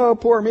 oh,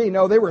 poor me.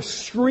 No, they were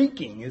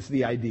shrieking is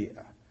the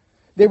idea.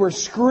 They were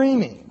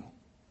screaming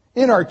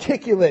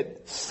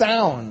inarticulate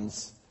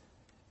sounds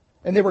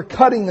And they were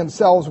cutting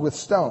themselves with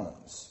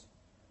stones.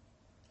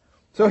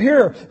 So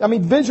here,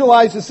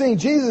 visualize the scene.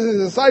 Jesus and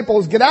his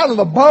disciples get out of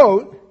the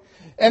boat,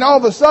 and all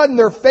of a sudden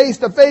they're face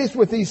to face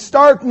with these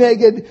stark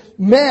naked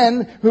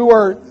men who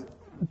are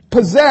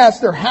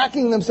possessed. They're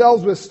hacking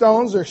themselves with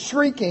stones. They're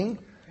shrieking,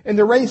 and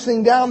they're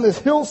racing down this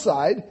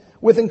hillside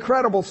with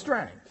incredible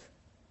strength.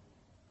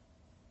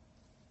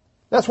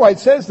 That's why it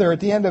says there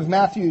at the end of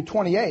Matthew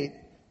 28,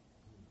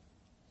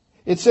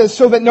 it says,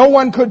 so that no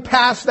one could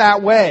pass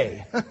that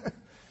way.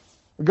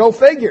 Go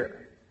figure.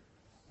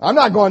 I'm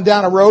not going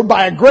down a road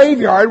by a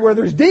graveyard where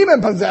there's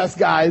demon-possessed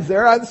guys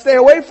there. I'd stay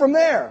away from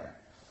there.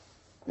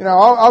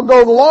 I'll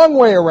go the long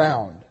way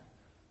around.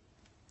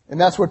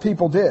 And that's what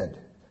people did.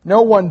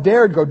 No one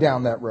dared go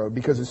down that road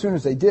because as soon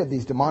as they did,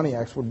 these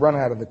demoniacs would run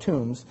out of the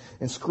tombs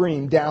and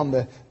scream down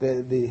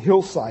the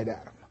hillside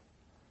at them.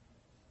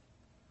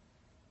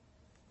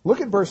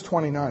 Look at verse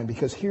 29,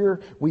 because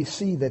here we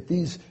see that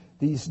these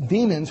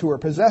demons who are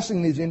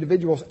possessing these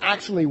individuals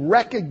actually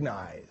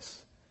recognize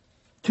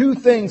two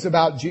things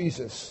about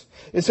Jesus.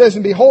 It says,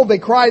 and behold, they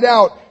cried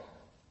out,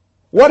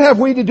 what have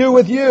we to do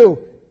with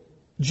you,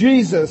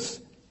 Jesus,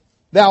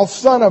 thou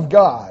Son of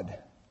God?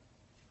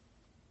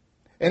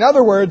 In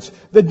other words,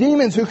 the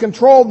demons who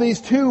controlled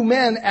these two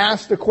men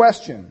asked a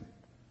question.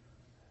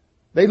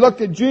 They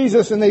looked at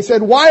Jesus and they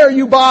said, why are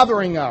you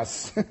bothering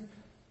us?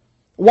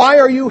 Why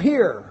are you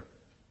here?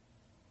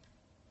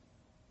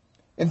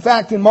 In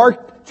fact, in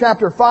Mark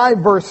chapter 5,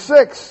 verse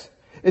 6,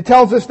 it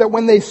tells us that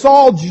when they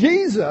saw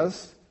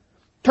Jesus,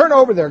 turn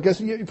over there,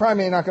 because you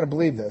probably not going to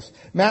believe this.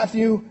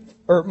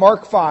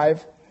 Mark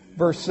 5,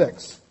 verse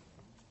 6.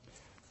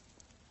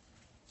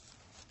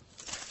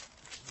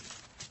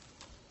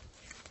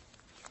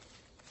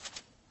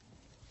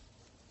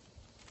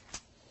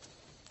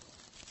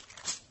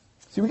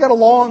 See, we got a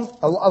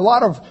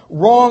lot of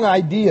wrong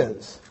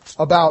ideas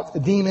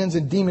about demons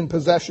and demon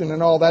possession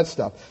and all that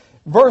stuff.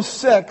 Verse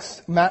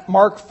 6,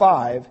 Mark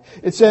 5,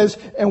 it says,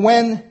 and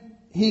when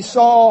he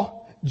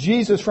saw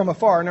Jesus from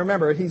afar, and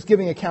remember, he's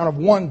giving account of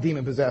one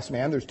demon-possessed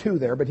man. There's two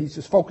there, but he's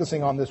just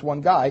focusing on this one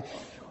guy.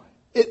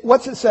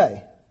 What's it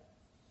say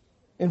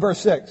in verse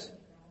 6?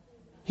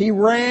 He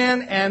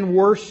ran and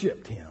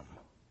worshipped him.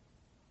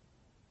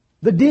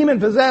 The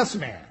demon-possessed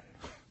man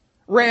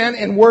ran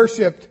and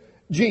worshipped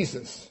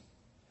Jesus.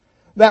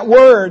 That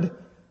word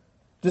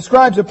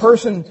describes a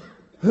person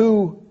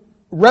who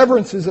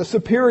reverences a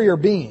superior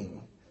being,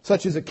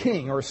 such as a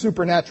king or a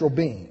supernatural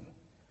being.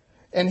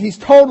 And he's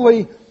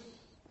totally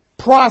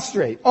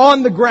prostrate,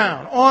 on the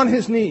ground, on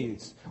his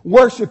knees,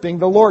 worshiping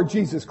the Lord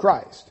Jesus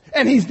Christ.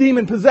 And he's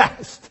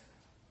demon-possessed.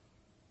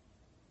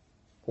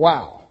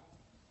 Wow.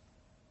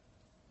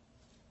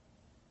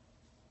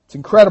 It's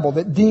incredible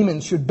that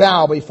demons should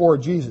bow before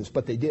Jesus,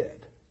 but they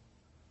did.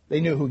 They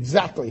knew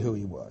exactly who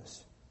he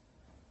was.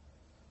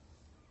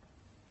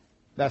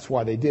 That's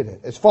why they did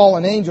it. As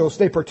fallen angels,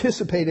 they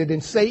participated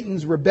in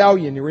Satan's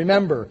rebellion, you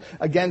remember,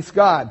 against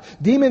God.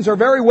 Demons are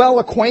very well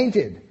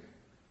acquainted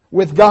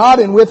with God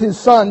and with His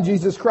Son,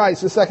 Jesus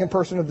Christ, the second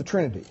person of the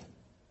Trinity.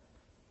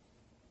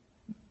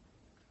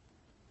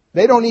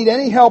 They don't need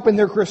any help in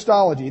their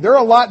Christology. They're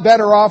a lot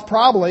better off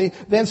probably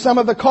than some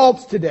of the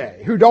cults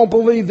today who don't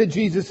believe that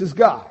Jesus is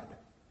God.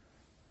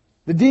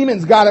 The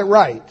demons got it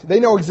right. They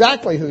know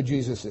exactly who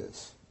Jesus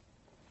is.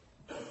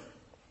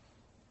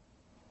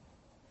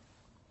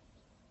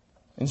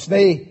 And so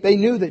they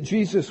knew that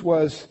Jesus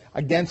was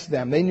against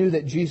them. They knew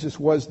that Jesus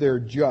was their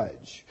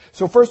judge.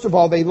 So first of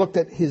all, they looked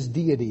at His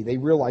deity. They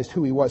realized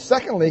who He was.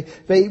 Secondly,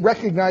 they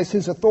recognized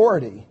His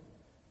authority.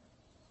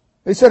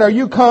 They said, are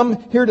you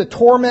come here to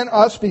torment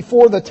us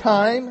before the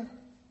time?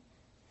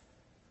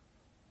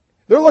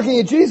 They're looking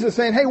at Jesus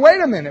saying, hey,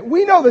 wait a minute.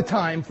 We know the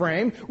time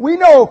frame. We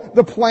know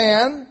the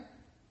plan.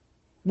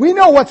 We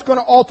know what's going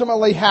to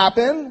ultimately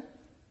happen.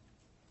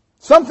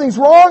 Something's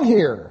wrong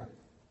here.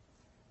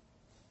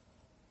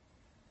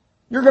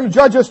 You're going to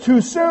judge us too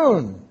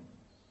soon.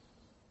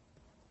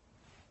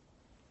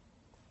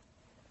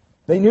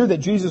 They knew that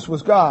Jesus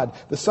was God,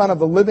 the Son of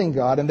the living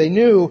God, and they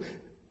knew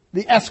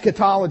the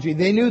eschatology.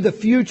 They knew the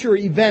future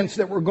events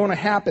that were going to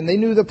happen. They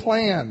knew the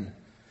plan.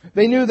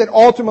 They knew that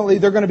ultimately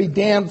they're going to be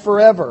damned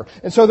forever.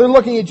 And so they're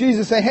looking at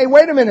Jesus saying, hey,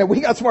 wait a minute, we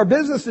got some more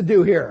business to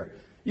do here.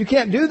 You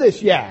can't do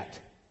this yet.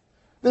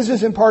 This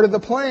isn't part of the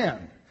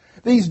plan.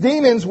 These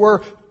demons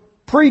were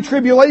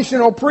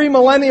pre-tribulational,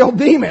 pre-millennial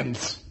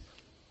demons.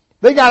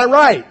 They got it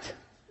right.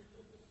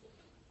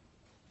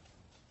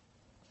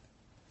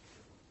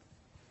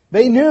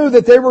 They knew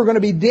that they were going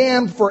to be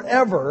damned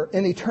forever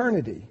in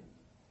eternity.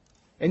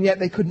 And yet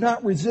they could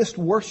not resist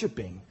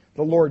worshiping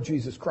the Lord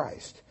Jesus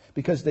Christ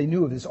because they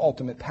knew of His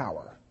ultimate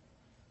power.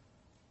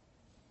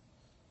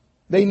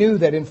 They knew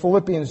that in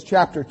Philippians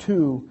chapter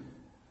 2,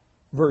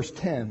 verse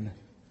 10,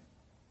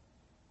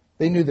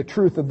 they knew the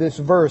truth of this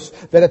verse,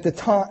 that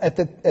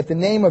at the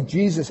name of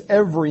Jesus,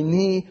 every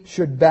knee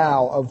should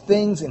bow, of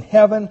things in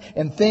heaven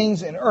and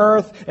things in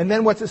earth. And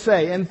then what's it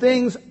say? And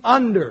things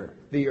under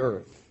the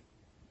earth.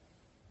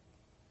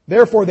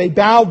 Therefore, they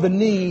bowed the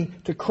knee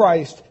to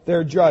Christ,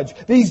 their judge.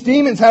 These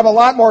demons have a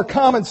lot more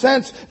common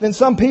sense than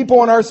some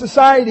people in our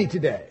society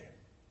today,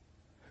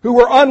 who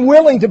were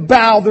unwilling to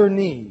bow their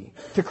knee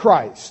to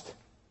Christ.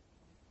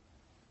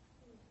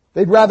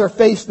 They'd rather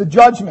face the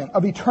judgment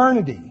of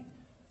eternity,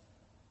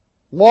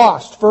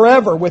 lost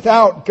forever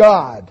without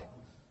God,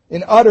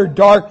 in utter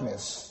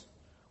darkness,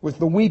 with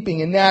the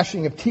weeping and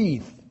gnashing of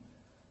teeth.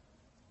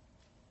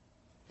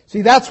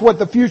 See, that's what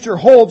the future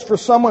holds for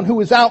someone who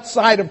is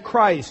outside of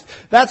Christ.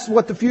 That's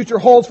what the future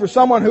holds for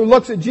someone who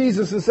looks at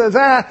Jesus and says,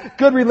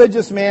 good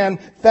religious man,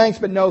 thanks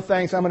but no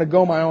thanks, I'm going to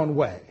go my own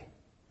way.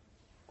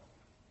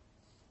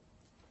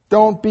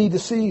 Don't be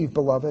deceived,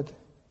 beloved.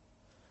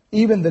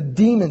 Even the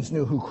demons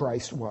knew who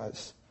Christ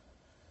was.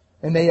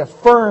 And they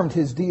affirmed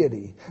His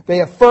deity.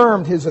 They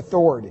affirmed His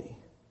authority.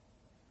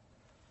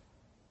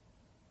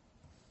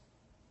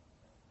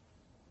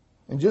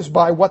 And just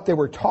by what they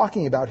were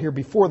talking about here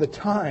before the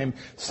time,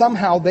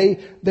 somehow they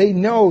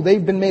know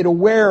they've been made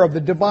aware of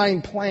the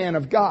divine plan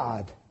of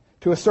God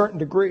to a certain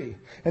degree.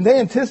 And they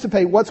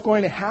anticipate what's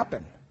going to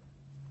happen.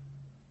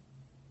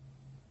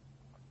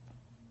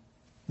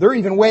 They're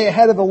even way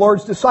ahead of the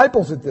Lord's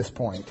disciples at this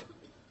point.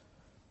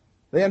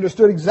 They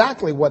understood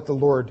exactly what the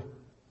Lord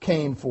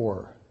came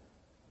for.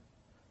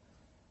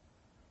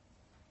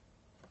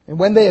 And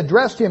when they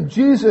addressed Him,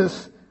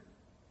 Jesus,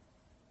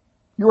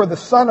 you are the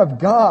Son of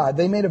God,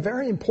 they made a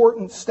very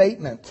important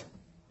statement.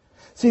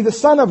 See, the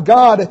Son of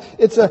God,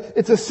 it's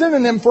a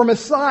synonym for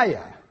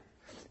Messiah.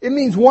 It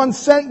means one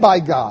sent by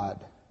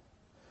God.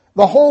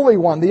 The Holy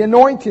One, the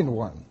Anointed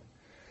One.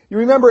 You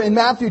remember in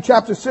Matthew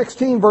chapter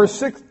 16, verse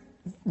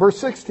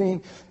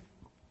 16,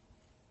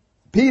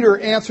 Peter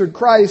answered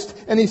Christ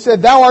and he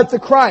said, Thou art the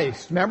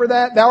Christ. Remember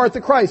that? Thou art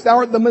the Christ. Thou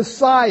art the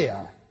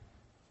Messiah.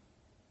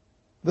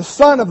 The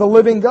Son of the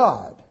living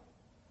God.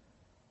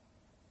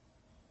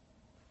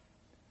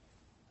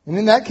 And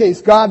in that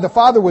case, God the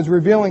Father was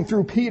revealing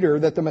through Peter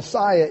that the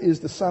Messiah is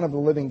the Son of the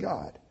living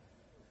God.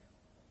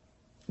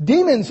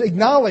 Demons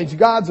acknowledge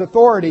God's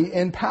authority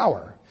and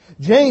power.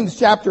 James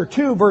chapter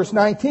 2 verse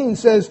 19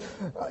 says,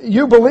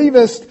 You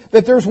believest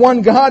that there's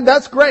one God?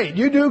 That's great.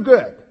 You do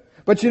good.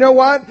 But you know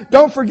what?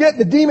 Don't forget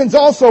the demons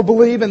also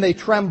believe and they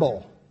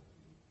tremble.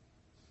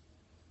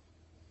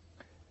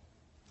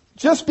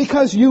 Just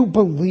because you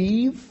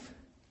believe,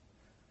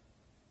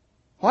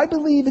 I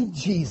believe in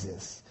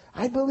Jesus.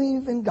 I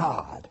believe in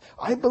God.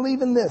 I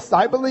believe in this.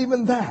 I believe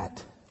in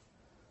that.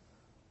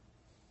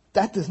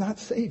 That does not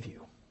save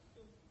you.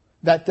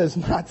 That does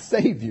not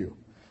save you.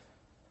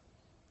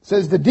 It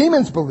says the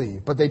demons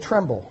believe, but they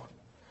tremble.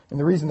 And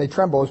the reason they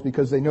tremble is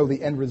because they know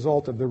the end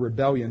result of their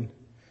rebellion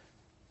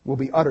will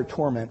be utter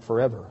torment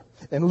forever.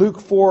 In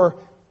Luke 4,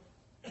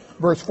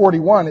 verse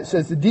 41, it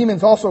says, The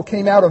demons also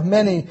came out of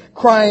many,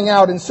 crying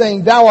out and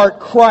saying, Thou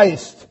art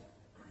Christ,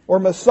 or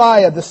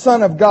Messiah, the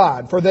Son of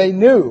God. For they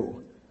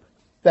knew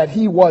that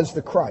He was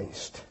the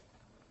Christ.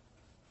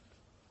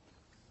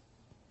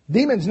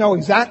 Demons know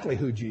exactly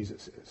who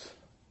Jesus is.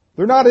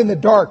 They're not in the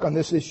dark on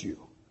this issue.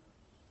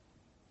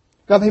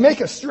 Now they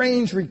make a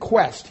strange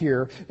request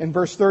here in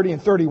verse 30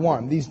 and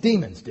 31. These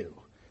demons do.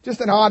 Just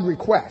an odd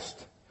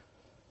request.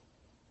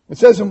 It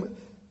says,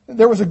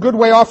 there was a good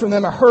way off from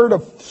them a herd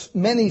of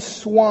many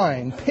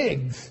swine,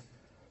 pigs,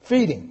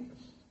 feeding.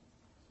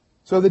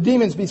 So the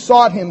demons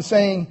besought Him,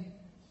 saying,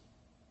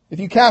 If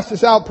you cast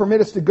us out,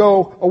 permit us to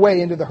go away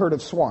into the herd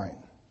of swine.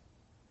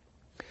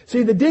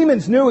 See, the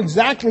demons knew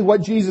exactly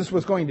what Jesus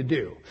was going to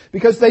do,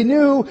 because they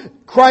knew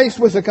Christ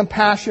was a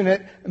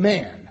compassionate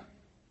man.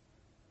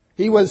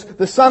 He was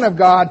the Son of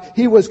God.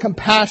 He was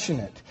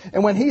compassionate.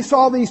 And when He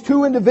saw these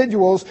two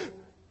individuals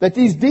that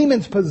these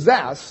demons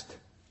possessed,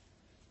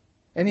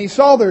 and He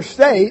saw their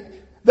state,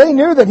 they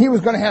knew that He was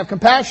going to have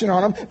compassion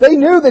on them. They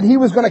knew that He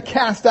was going to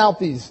cast out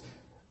these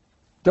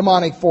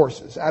demonic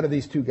forces out of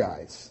these two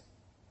guys.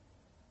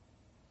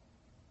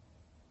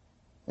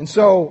 And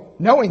so,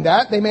 knowing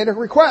that, they made a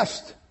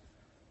request.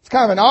 It's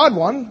kind of an odd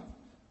one.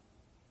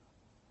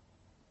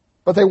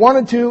 But they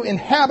wanted to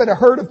inhabit a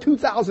herd of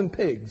 2,000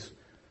 pigs.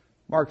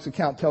 Mark's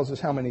account tells us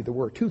how many there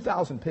were.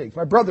 2,000 pigs.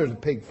 My brother's a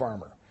pig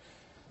farmer.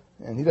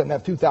 And he doesn't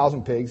have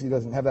 2,000 pigs. He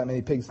doesn't have that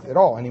many pigs at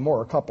all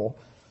anymore, a couple.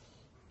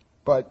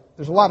 But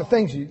there's a lot of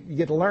things you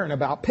get to learn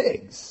about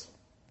pigs.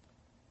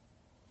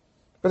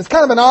 But it's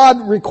kind of an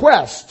odd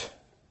request.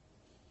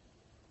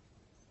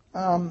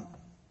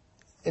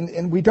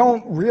 And we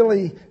don't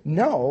really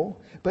know,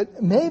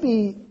 but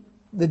maybe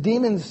the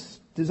demons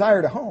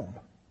desired a home.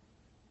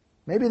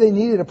 Maybe they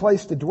needed a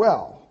place to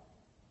dwell.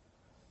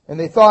 And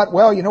they thought,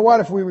 well, you know what,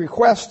 if we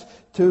request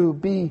to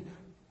be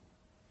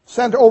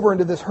sent over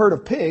into this herd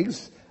of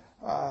pigs,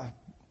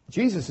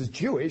 Jesus is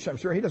Jewish. I'm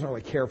sure He doesn't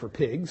really care for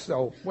pigs,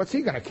 so what's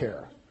He going to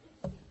care?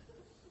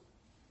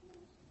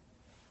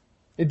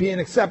 It'd be an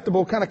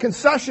acceptable kind of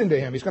concession to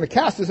Him. He's going to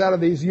cast us out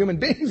of these human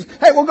beings.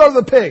 Hey, we'll go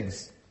to the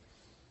pigs.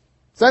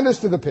 Send us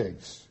to the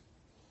pigs.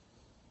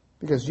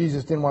 Because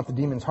Jesus didn't want the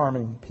demons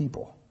harming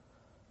people.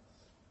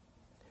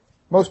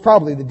 Most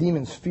probably the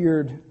demons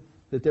feared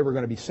that they were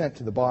going to be sent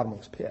to the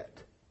bottomless pit.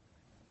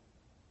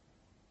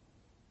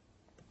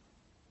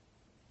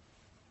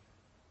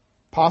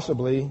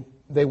 Possibly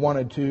they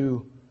wanted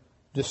to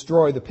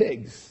destroy the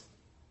pigs.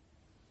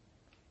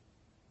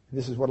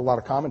 This is what a lot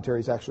of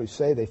commentaries actually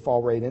say. They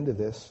fall right into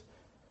this.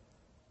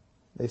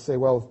 They say,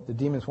 well, the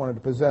demons wanted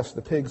to possess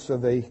the pigs so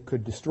they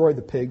could destroy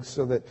the pigs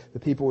so that the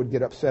people would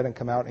get upset and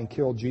come out and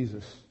kill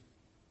Jesus.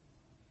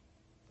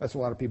 That's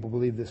what a lot of people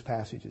believe this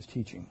passage is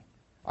teaching.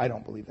 I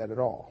don't believe that at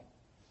all.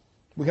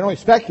 We can only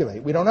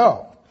speculate. We don't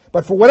know.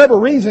 But for whatever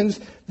reasons,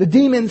 the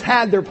demons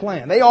had their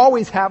plan. They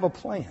always have a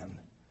plan.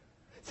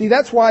 See,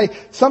 that's why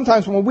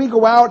sometimes when we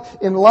go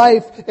out in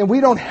life and we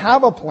don't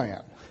have a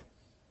plan,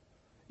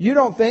 you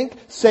don't think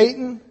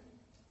Satan,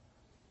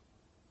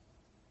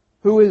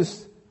 who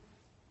is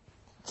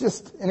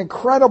just an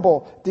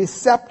incredible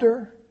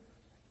deceptor,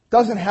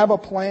 doesn't have a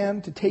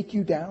plan to take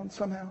you down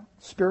somehow,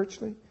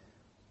 spiritually?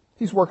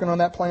 He's working on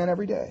that plan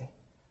every day.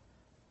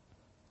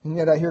 And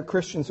yet I hear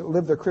Christians that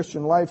live their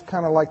Christian life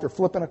kind of like they're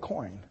flipping a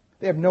coin.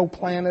 They have no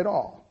plan at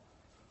all.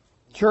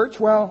 Church,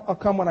 well, I'll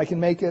come when I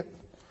can make it.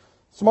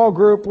 Small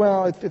group,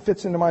 well, it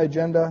fits into my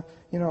agenda.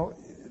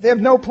 They have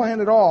no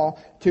plan at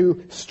all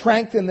to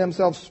strengthen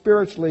themselves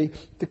spiritually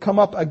to come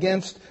up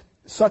against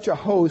such a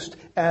host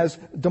as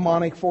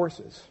demonic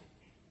forces.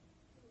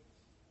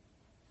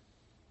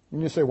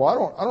 And you say,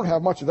 well, I don't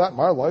have much of that in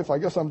my life. I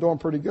guess I'm doing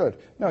pretty good.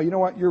 No, you know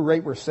what? You're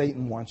right where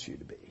Satan wants you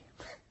to be.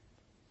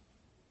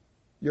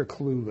 You're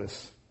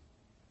clueless.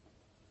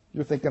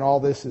 You're thinking all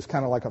this is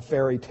kind of like a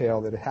fairy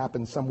tale that it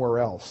happened somewhere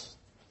else.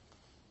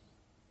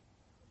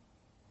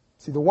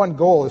 See, the one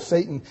goal is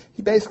Satan,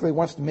 he basically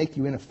wants to make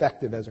you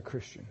ineffective as a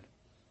Christian.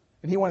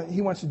 And he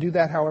wants to do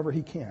that however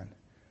he can.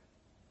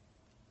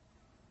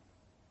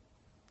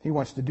 He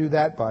wants to do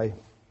that by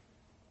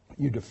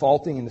you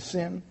defaulting into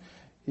sin.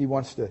 He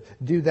wants to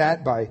do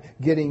that by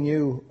getting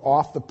you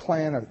off the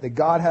plan that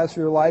God has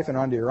for your life and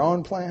onto your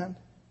own plan.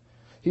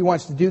 He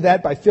wants to do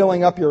that by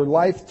filling up your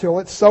life till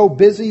it's so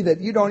busy that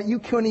you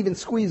couldn't even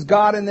squeeze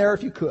God in there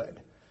if you could.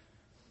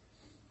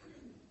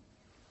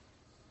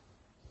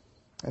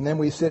 And then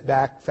we sit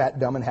back, fat,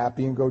 dumb, and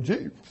happy, and go,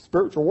 gee,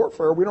 spiritual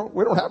warfare, we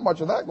don't have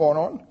much of that going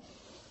on.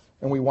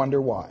 And we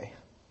wonder why.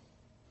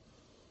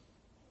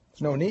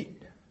 There's no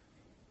need.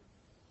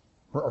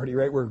 We're already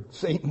right where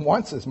Satan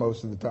wants us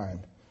most of the time.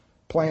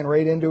 Playing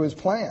right into his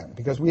plan,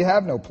 because we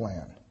have no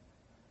plan.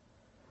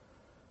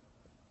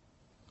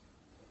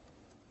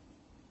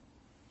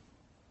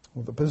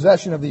 Well, the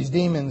possession of these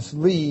demons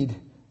lead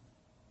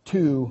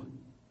to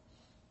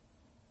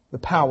the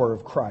power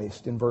of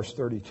Christ in verse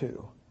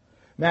 32.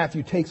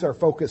 Matthew takes our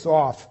focus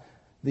off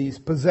these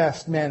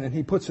possessed men and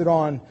he puts it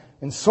on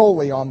and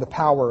solely on the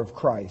power of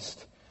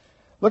Christ.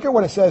 Look at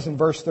what it says in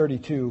verse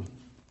 32.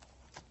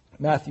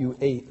 Matthew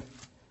 8,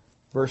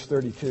 verse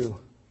 32.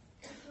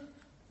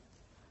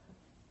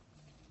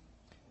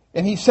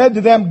 And he said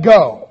to them,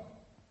 go.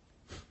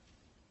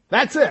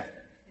 That's it.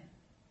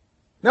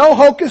 No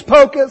hocus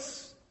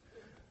pocus.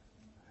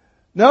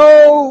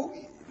 No,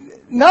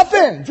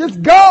 nothing.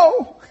 Just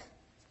go.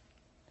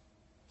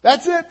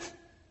 That's it.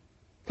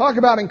 Talk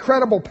about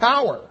incredible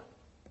power.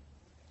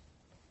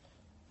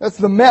 That's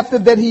the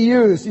method that he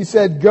used. He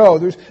said, go.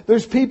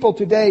 There's people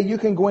today, you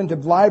can go into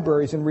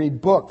libraries and read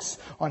books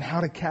on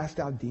how to cast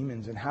out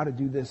demons and how to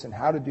do this and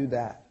how to do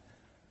that.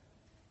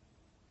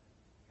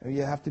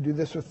 You have to do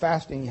this with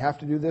fasting. You have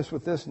to do this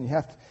with this. And you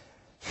have to...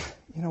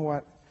 You know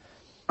what?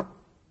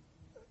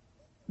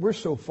 We're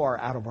so far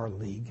out of our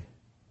league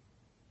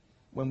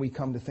when we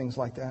come to things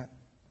like that.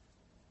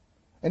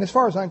 And as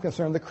far as I'm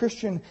concerned, the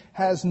Christian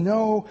has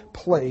no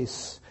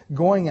place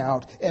going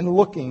out and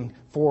looking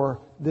for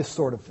this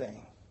sort of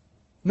thing.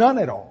 None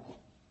at all.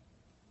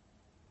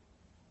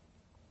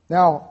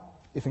 Now,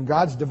 if in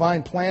God's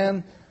divine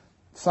plan,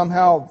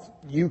 somehow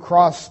you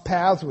cross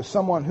paths with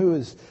someone who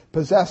is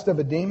possessed of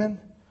a demon,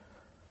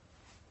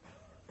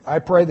 I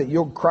pray that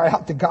you'll cry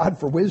out to God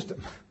for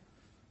wisdom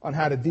on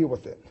how to deal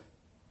with it.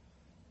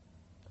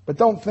 But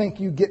don't think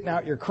you getting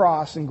out your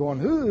cross and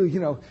going,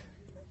 ooh,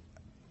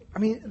 I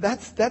mean,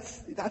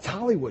 that's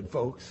Hollywood,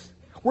 folks.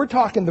 We're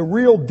talking the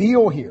real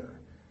deal here.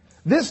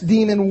 This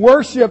demon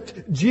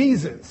worshipped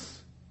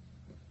Jesus.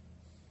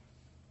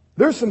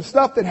 There's some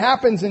stuff that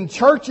happens in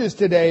churches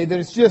today that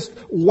is just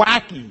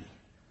wacky.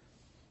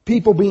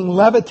 People being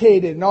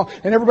levitated and all,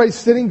 and everybody's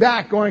sitting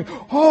back going,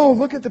 oh,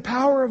 look at the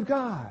power of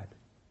God.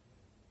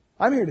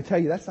 I'm here to tell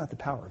you that's not the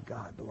power of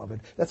God,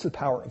 beloved. That's the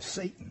power of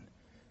Satan.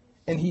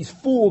 And he's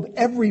fooled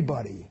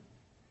everybody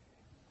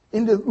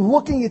into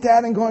looking at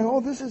that and going, oh,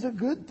 this is a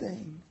good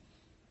thing.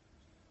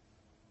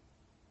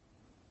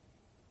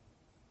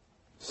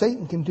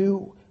 Satan can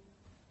do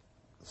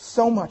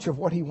so much of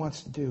what he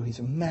wants to do. He's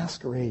a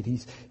masquerade.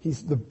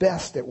 He's the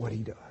best at what he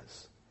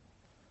does.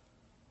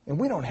 And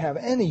we don't have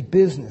any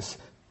business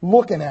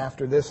looking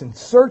after this and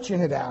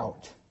searching it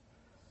out.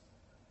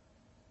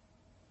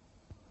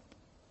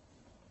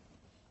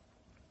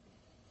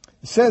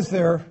 It says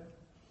there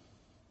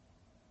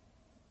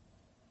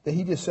that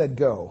he just said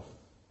go.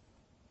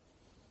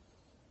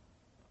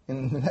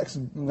 And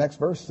the next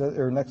verse,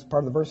 or next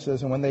part of the verse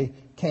says, and when they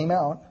came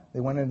out, they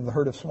went into the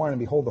herd of swine, and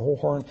behold, the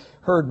whole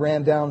herd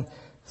ran down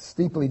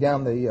steeply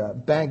down the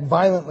bank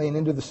violently and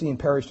into the sea and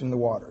perished in the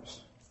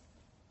waters.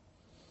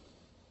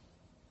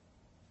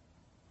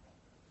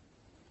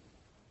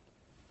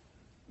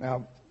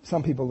 Now,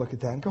 some people look at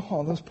that and go,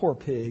 oh, those poor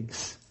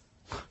pigs.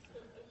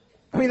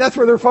 I mean, that's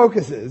where their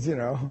focus is, you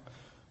know.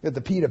 Get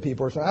the PETA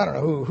people or something. I don't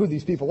know who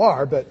these people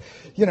are, but,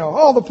 you know,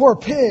 oh, the poor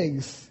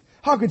pigs.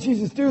 How could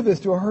Jesus do this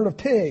to a herd of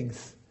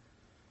pigs?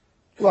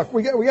 Look,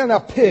 we got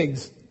enough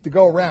pigs to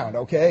go around,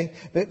 okay?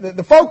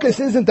 The focus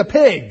isn't the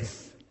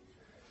pigs.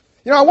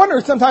 You know, I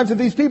wonder sometimes if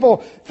these people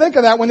think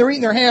of that when they're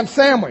eating their ham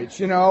sandwich,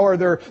 you know, or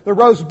their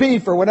roast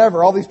beef or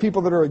whatever. All these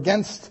people that are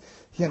against,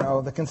 you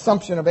know, the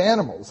consumption of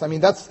animals. I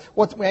mean, that's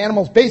what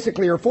animals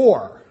basically are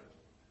for.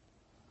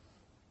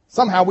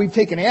 Somehow we've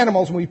taken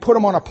animals and we put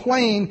them on a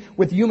plane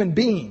with human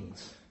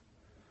beings.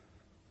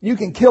 You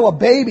can kill a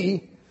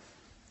baby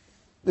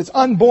that's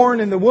unborn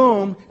in the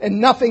womb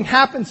and nothing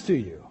happens to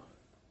you.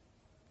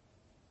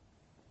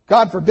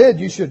 God forbid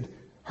you should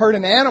hurt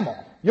an animal.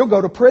 You'll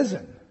go to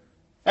prison.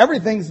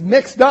 Everything's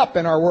mixed up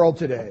in our world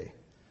today.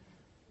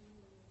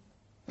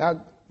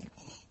 Now,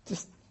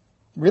 just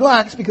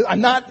relax, because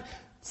I'm not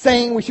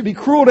saying we should be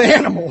cruel to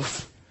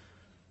animals.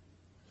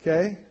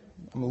 Okay?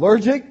 I'm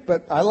allergic,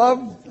 but I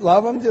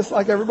love them just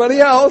like everybody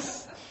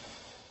else.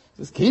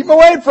 Just keep them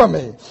away from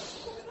me.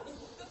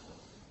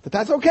 But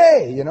that's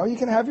okay. You know, you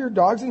can have your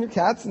dogs and your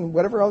cats and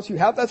whatever else you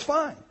have. That's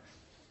fine.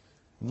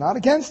 I'm not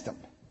against them.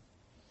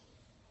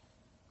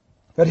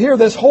 But here,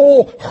 this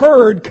whole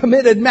herd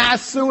committed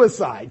mass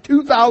suicide.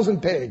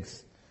 2,000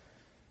 pigs.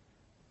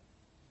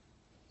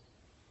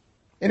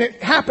 And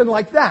it happened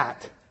like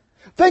that.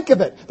 Think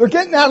of it. They're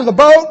getting out of the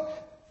boat.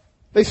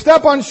 They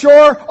step on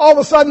shore. All of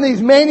a sudden,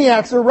 these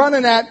maniacs are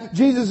running at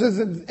Jesus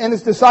and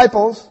his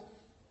disciples.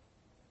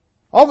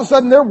 All of a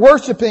sudden, they're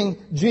worshiping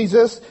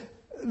Jesus.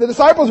 The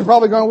disciples are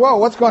probably going, whoa,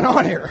 what's going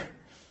on here?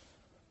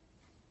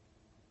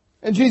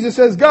 And Jesus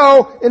says,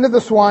 go into the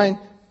swine.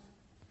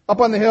 Up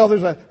on the hill,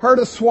 there's a herd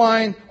of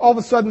swine. All of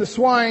a sudden, the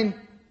swine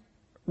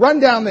run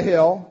down the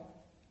hill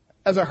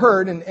as a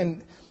herd.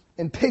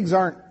 And pigs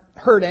aren't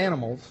herd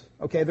animals.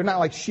 Okay, they're not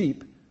like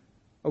sheep.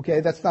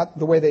 Okay, that's not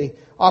the way they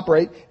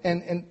operate.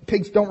 And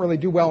pigs don't really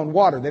do well in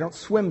water. They don't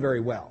swim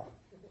very well.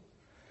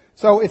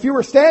 So if you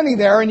were standing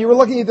there and you were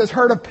looking at this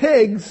herd of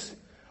pigs,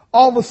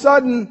 all of a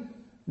sudden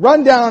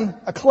run down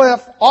a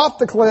cliff, off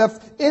the cliff,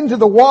 into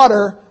the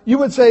water, you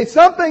would say,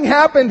 something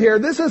happened here.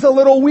 This is a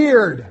little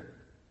weird.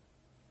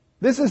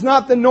 This is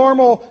not the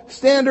normal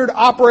standard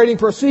operating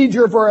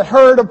procedure for a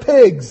herd of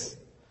pigs.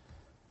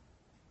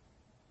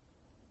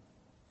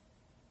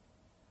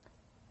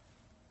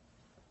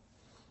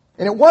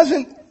 And it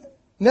wasn't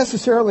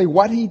necessarily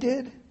what he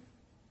did.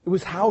 It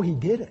was how he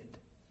did it.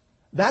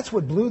 That's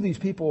what blew these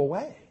people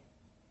away.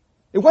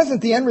 It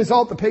wasn't the end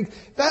result, the pigs.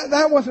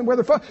 That wasn't where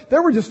they're from. They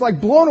were just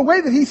like blown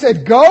away that he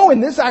said go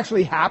and this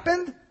actually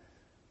happened.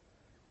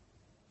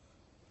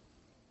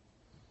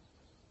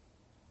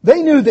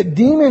 They knew that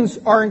demons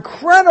are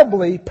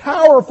incredibly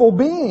powerful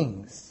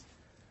beings.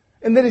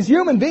 And that as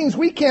human beings,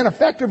 we can't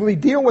effectively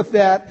deal with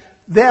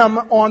them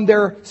on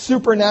their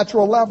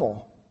supernatural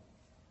level.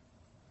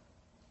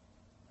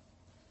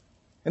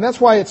 And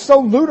that's why it's so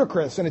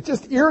ludicrous, and it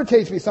just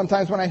irritates me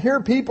sometimes when I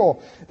hear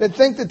people that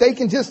think that they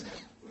can just,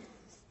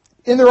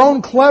 in their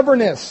own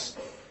cleverness,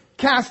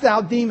 cast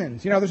out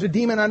demons. You know, there's a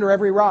demon under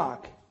every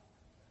rock.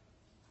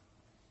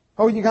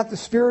 Oh, you got the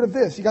spirit of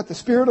this, you got the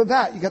spirit of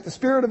that, you got the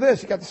spirit of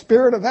this, you got the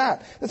spirit of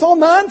that. It's all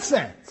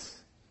nonsense.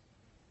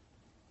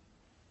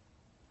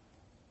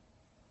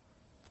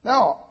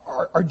 Now,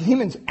 are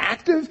demons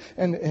active,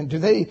 and do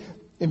they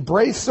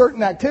embrace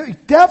certain activities?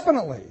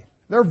 Definitely.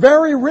 They're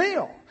very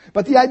real.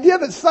 But the idea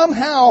that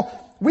somehow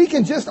we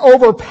can just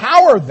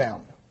overpower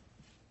them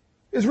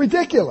is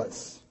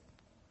ridiculous.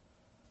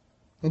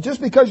 And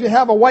just because you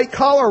have a white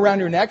collar around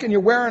your neck and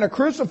you're wearing a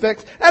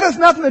crucifix, that has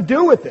nothing to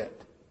do with it.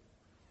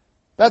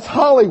 That's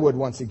Hollywood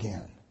once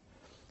again.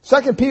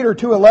 2 Peter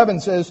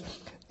 2:11 says,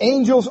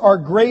 angels are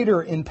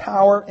greater in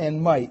power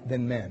and might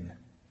than men.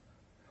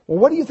 Well,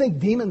 what do you think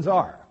demons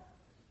are?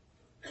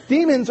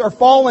 Demons are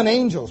fallen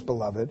angels,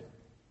 beloved.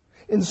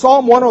 In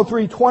Psalm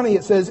 103:20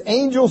 it says,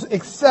 angels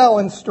excel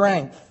in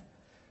strength.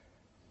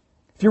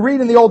 If you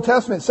read in the Old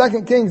Testament,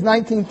 2 Kings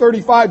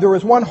 19:35, there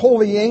was one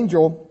holy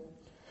angel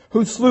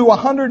who slew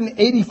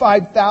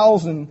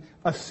 185,000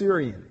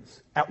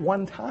 Assyrians at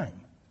one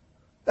time.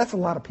 That's a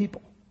lot of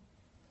people.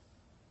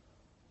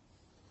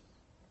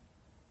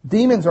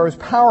 Demons are as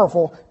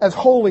powerful as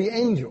holy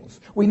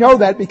angels. We know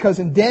that because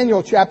in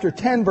Daniel chapter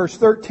 10 verse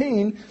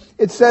 13,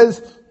 it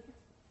says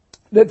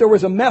that there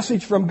was a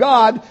message from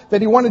God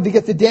that he wanted to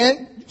get to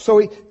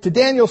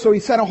Daniel, so he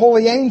sent a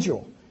holy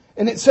angel.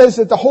 And it says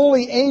that the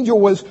holy angel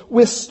was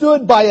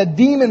withstood by a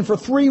demon for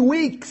 3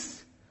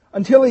 weeks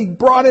until he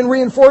brought in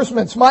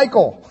reinforcements,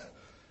 Michael,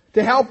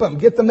 to help him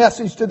get the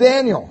message to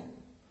Daniel.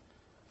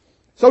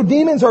 So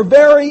demons are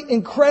very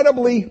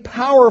incredibly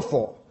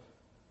powerful.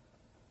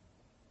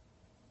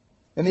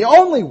 And the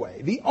only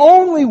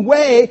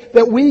way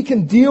that we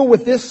can deal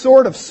with this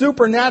sort of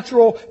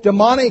supernatural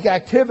demonic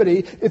activity,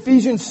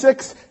 Ephesians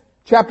 6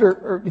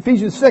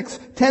 Ephesians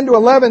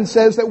 6:10-11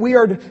 says that we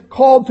are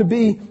called to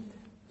be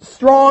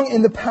strong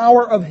in the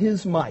power of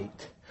His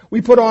might.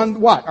 We put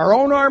on what? Our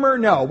own armor?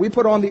 No, we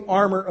put on the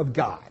armor of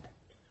God.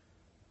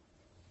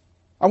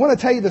 I want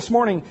to tell you this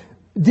morning,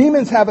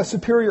 demons have a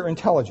superior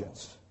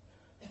intelligence.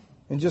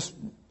 In just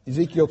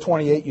Ezekiel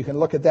 28, you can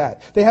look at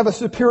that. They have a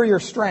superior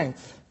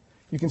strength.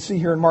 You can see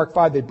here in Mark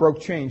 5, they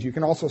broke chains. You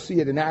can also see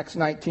it in Acts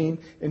 19,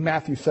 in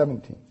Matthew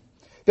 17.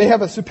 They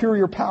have a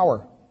superior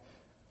power.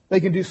 They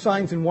can do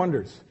signs and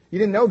wonders. You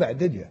didn't know that,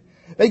 did you?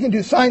 They can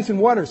do signs and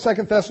wonders, 2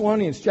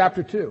 Thessalonians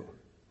chapter 2.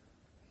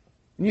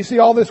 And you see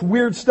all this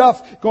weird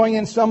stuff going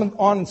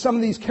on some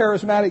of these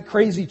charismatic,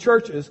 crazy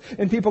churches,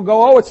 and people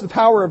go, oh, it's the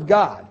power of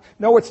God.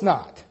 No, it's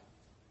not.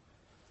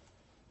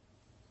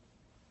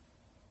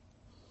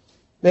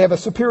 They have a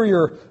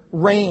superior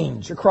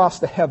range across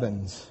the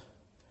heavens.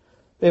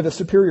 They have a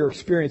superior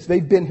experience.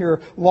 They've been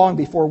here long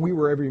before we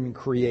were ever even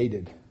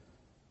created.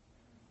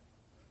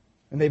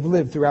 And they've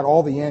lived throughout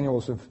all the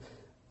annals of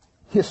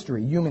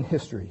history, human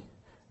history.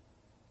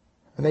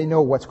 And they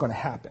know what's going to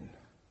happen.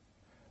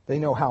 They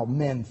know how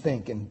men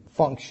think and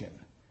function.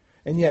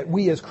 And yet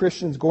we as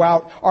Christians go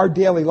out our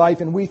daily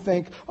life and we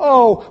think,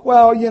 oh,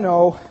 well, you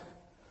know,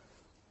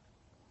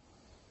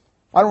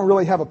 I don't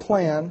really have a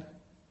plan.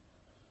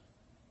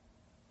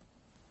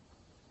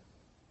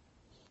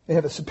 They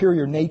have a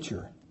superior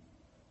nature.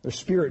 They're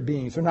spirit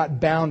beings. They're not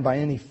bound by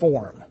any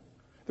form.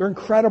 They're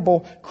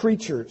incredible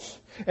creatures.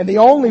 And the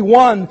only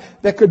one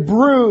that could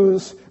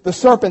bruise the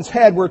serpent's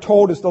head, we're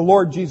told, is the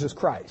Lord Jesus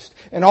Christ.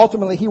 And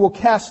ultimately, He will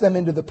cast them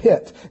into the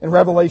pit in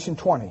Revelation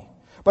 20.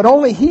 But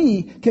only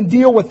He can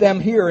deal with them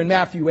here in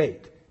Matthew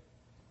 8.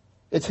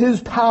 It's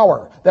His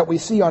power that we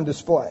see on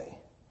display.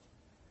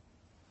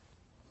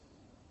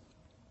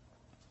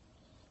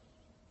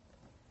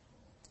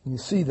 You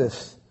see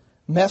this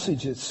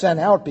message that's sent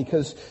out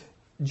because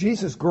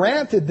Jesus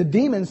granted the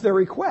demons their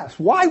request.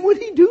 Why would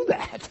He do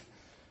that?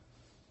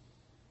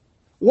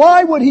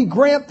 Why would He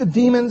grant the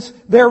demons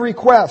their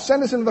request?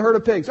 Send us into the herd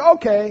of pigs.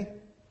 Okay.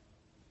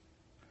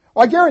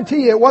 Well, I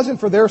guarantee you it wasn't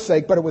for their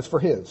sake, but it was for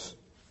His.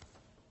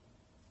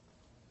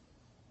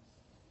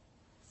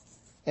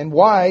 And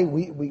why,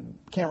 we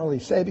can't really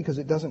say because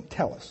it doesn't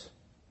tell us.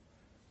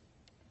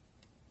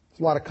 There's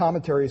a lot of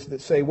commentaries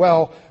that say,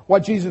 well,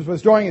 what Jesus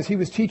was doing is He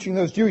was teaching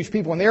those Jewish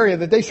people in the area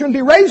that they shouldn't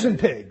be raising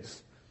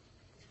pigs.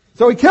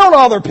 So He killed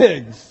all their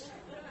pigs.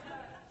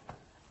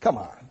 Come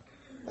on.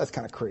 That's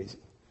kind of crazy.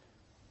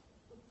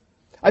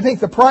 I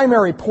think the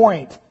primary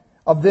point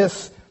of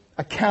this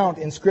account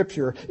in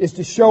Scripture is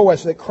to show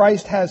us that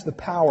Christ has the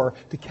power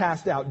to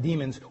cast out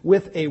demons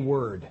with a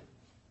word.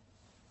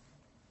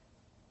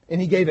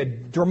 And He gave a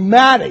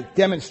dramatic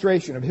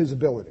demonstration of His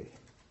ability.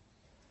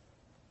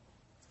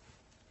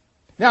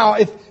 Now,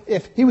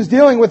 if He was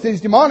dealing with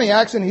these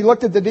demoniacs and He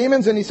looked at the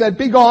demons and He said,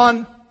 be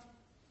gone,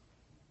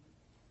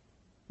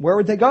 where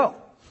would they go?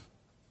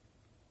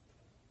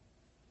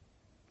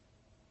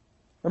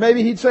 Or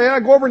maybe He'd say,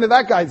 go over into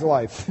that guy's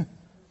life.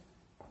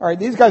 All right,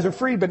 these guys are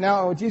free, but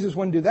now Jesus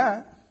wouldn't do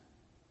that.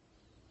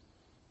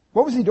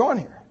 What was He doing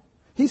here?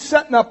 He's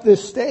setting up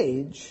this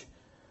stage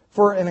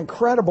for an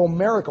incredible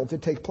miracle to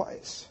take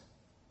place.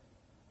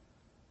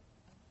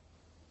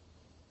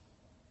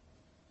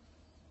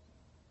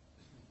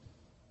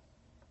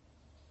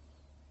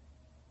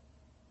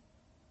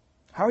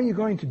 How are you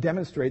going to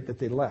demonstrate that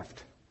they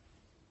left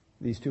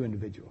these two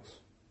individuals?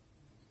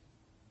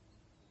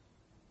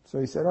 So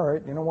He said, all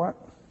right, you know what?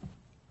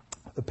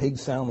 The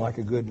pigs sound like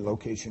a good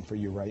location for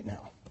you right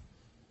now.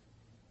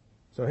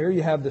 So here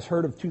you have this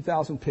herd of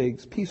 2,000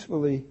 pigs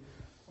peacefully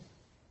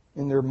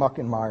in their muck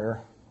and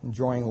mire,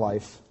 enjoying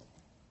life.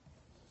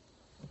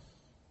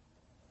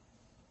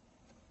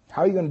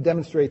 How are you going to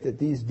demonstrate that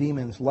these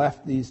demons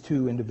left these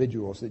two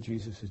individuals that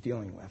Jesus is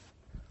dealing with?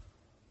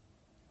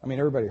 I mean,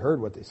 everybody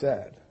heard what they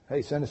said.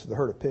 Hey, send us to the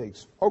herd of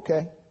pigs.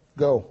 Okay,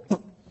 go.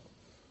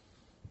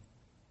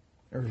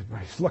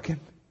 Everybody's looking.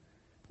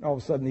 And all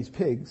of a sudden, these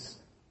pigs,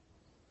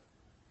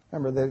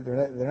 remember,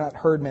 they're not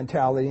herd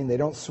mentality and they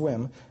don't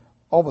swim.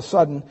 All of a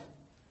sudden,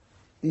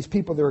 these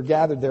people that were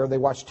gathered there, they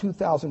watched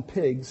 2,000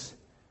 pigs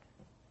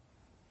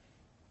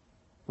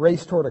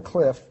race toward a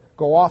cliff,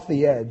 go off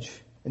the edge,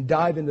 and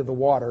dive into the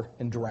water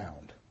and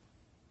drowned.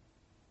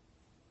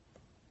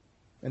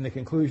 And the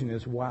conclusion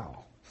is,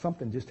 wow,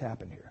 something just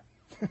happened here.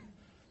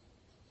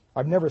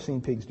 I've never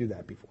seen pigs do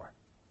that before.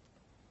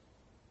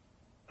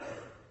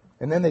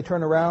 And then they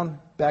turn around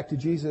back to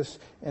Jesus,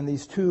 and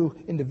these two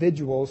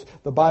individuals,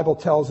 the Bible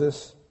tells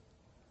us,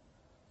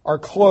 are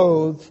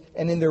clothed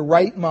and in their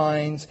right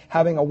minds,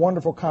 having a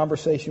wonderful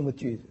conversation with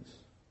Jesus.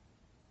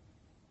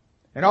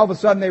 And all of a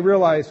sudden they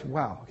realize,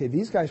 wow, okay,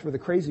 these guys were the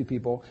crazy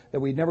people that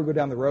we'd never go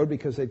down the road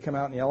because they'd come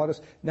out and yell at us.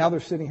 Now they're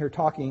sitting here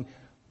talking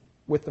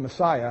with the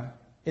Messiah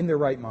in their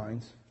right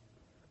minds,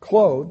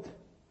 clothed.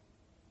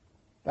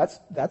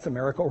 That's a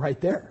miracle right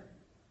there.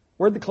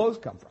 Where'd the clothes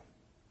come from?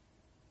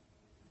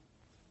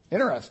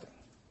 Interesting.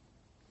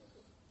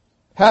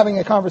 Having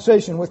a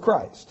conversation with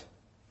Christ.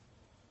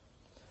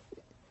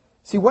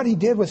 See, what he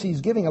did was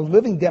he's giving a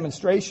living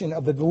demonstration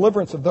of the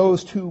deliverance of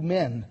those two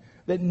men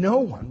that no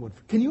one would.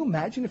 Can you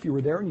imagine if you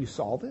were there and you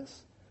saw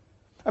this?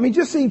 I mean,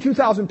 just seeing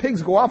 2,000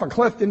 pigs go off a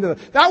cliff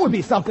that would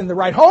be something to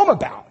write home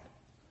about.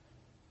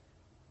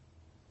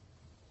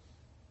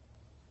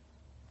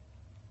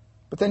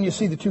 But then you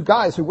see the two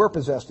guys who were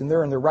possessed, and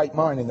they're in their right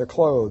mind and they're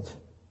clothed.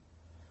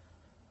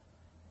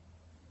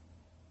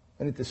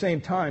 And at the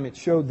same time, it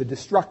showed the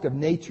destructive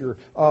nature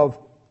of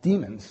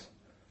demons,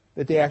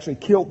 that they actually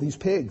killed these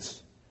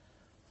pigs.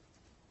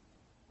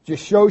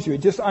 Just shows you,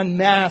 it just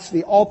unmasks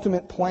the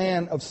ultimate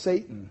plan of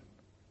Satan,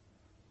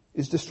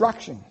 is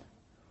destruction.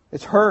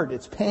 It's hurt,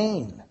 it's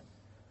pain.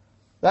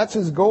 That's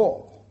his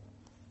goal.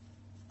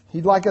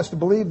 He'd like us to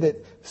believe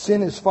that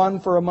sin is fun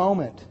for a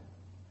moment,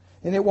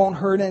 and it won't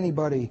hurt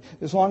anybody.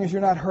 As long as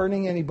you're not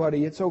hurting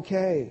anybody, it's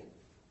okay.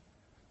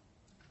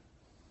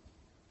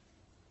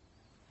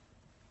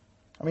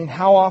 I mean,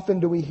 how often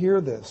do we hear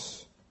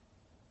this?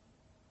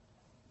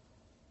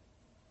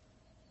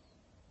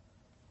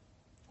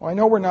 Well, I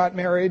know we're not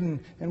married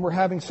and we're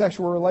having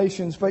sexual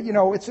relations, but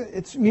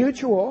it's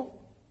mutual.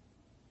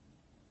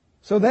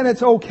 So then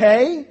it's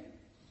okay?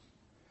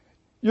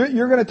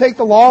 You're going to take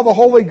the law of the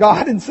holy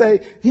God and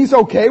say He's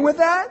okay with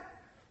that?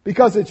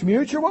 Because it's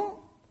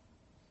mutual?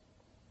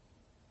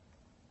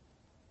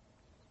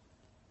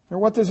 Or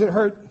what does it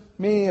hurt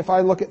me if I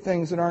look at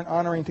things that aren't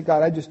honoring to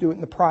God? I just do it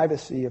in the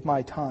privacy of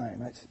my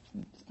time. It's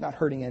not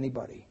hurting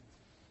anybody.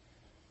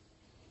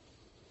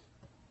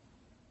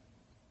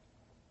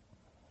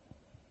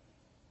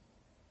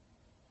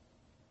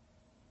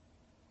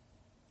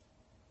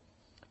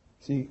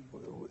 See,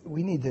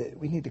 we need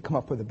to come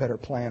up with a better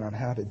plan on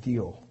how to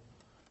deal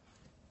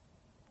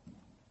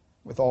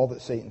with all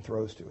that Satan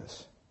throws to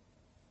us.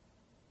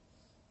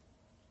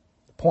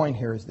 The point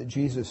here is that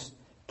Jesus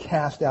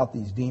cast out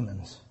these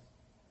demons.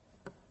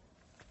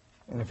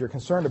 And if you're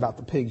concerned about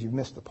the pigs, you've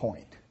missed the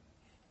point.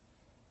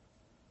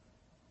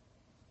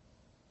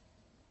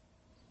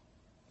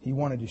 He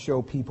wanted to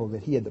show people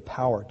that He had the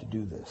power to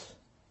do this.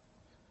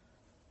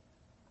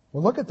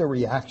 Well, look at the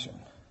reaction.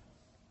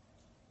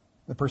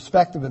 The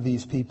perspective of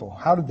these people.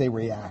 How did they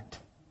react?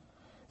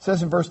 It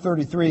says in verse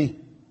 33,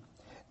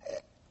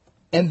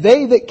 and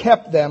they that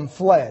kept them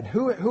fled.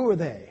 Who are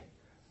they?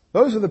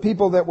 Those are the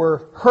people that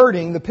were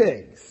herding the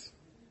pigs.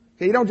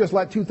 Okay, you don't just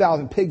let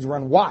 2,000 pigs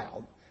run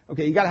wild.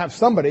 Okay, you got to have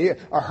somebody,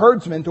 a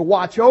herdsman, to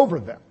watch over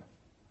them.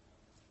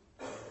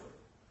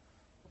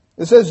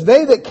 It says,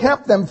 they that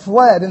kept them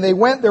fled, and they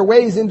went their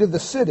ways into the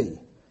city.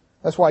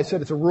 That's why I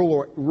said it's a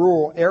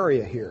rural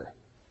area here.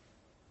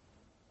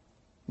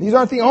 These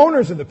aren't the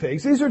owners of the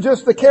pigs. These are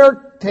just the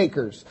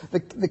caretakers,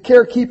 the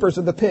carekeepers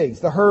of the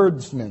pigs, the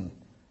herdsmen.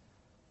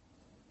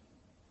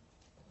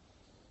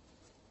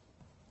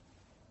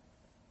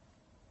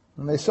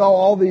 And they saw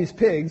all these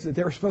pigs that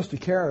they were supposed to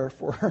care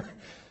for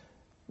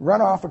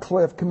run off a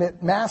cliff,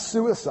 commit mass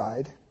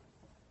suicide.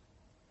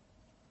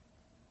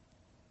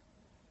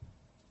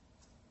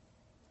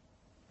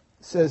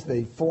 It says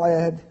they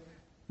fled,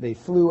 they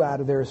flew out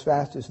of there as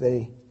fast as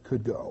they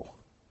could go.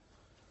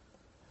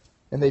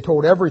 And they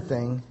told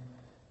everything,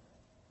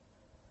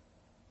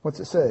 what's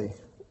it say,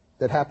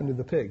 that happened to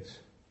the pigs.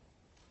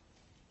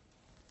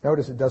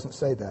 Notice it doesn't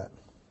say that.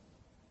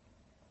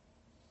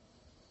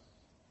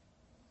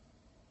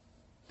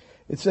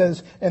 It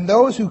says, and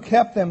those who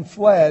kept them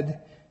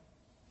fled,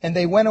 and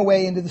they went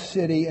away into the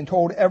city and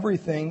told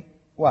everything,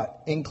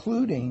 what?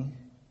 Including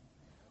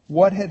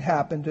what had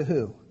happened to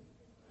who?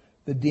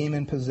 The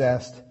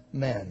demon-possessed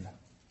men.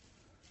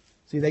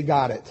 See, they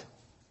got it.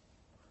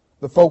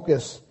 The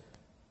focus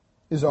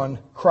is on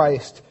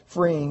Christ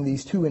freeing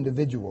these two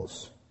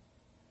individuals.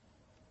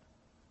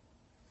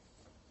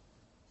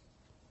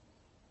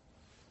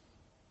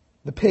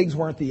 The pigs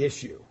weren't the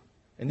issue.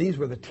 And these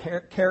were the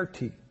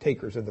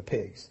caretakers of the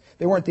pigs.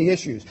 They weren't the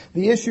issues.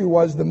 The issue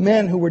was the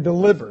men who were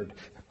delivered.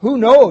 Who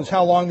knows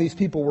how long these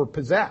people were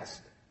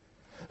possessed?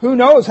 Who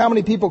knows how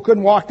many people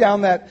couldn't walk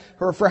down that,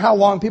 or for how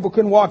long people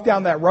couldn't walk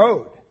down that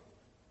road?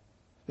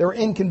 They were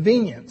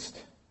inconvenienced.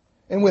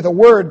 And with a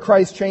word,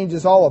 Christ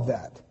changes all of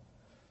that.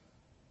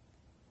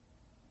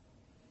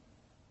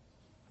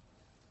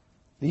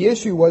 The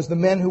issue was the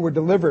men who were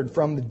delivered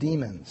from the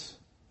demons.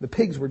 The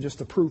pigs were just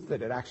the proof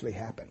that it actually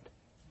happened.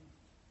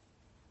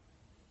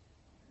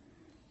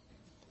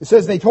 It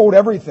says they told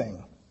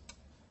everything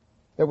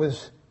that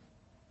was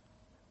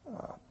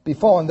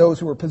befallen those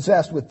who were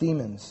possessed with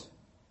demons.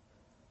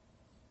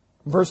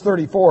 Verse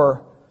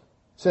 34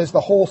 says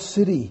the whole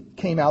city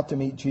came out to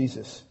meet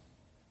Jesus.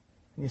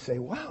 And you say,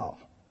 wow,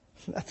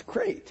 that's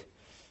great.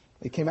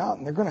 They came out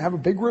and they're going to have a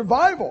big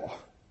revival.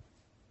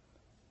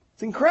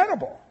 It's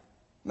incredible.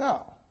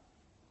 No.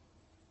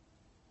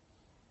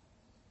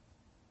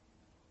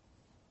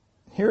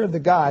 Here are the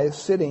guys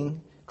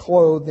sitting,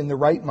 clothed in their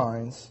right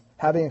minds,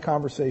 having a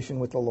conversation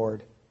with the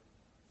Lord.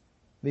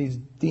 These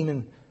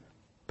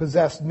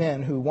demon-possessed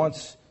men who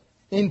once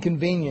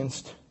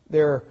inconvenienced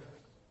their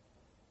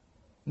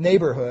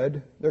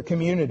neighborhood, their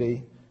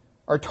community,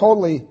 are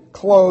totally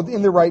clothed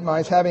in their right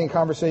minds, having a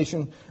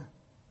conversation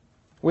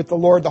with the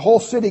Lord. The whole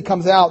city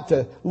comes out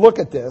to look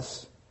at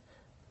this.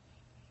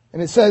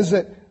 And it says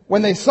that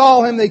when they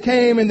saw him, they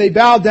came and they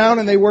bowed down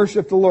and they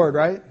worshiped the Lord,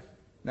 right?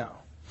 No.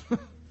 It's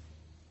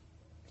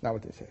not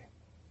what they say.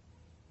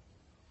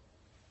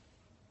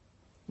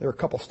 They're a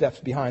couple steps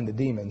behind the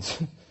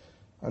demons,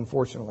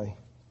 unfortunately.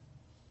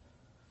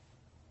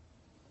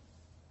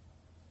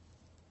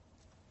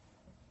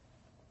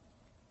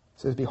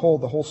 It says, behold,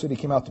 the whole city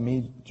came out to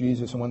meet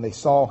Jesus, and when they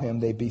saw him,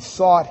 they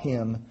besought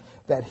him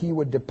that he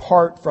would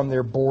depart from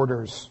their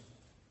borders.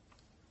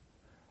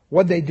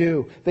 What'd they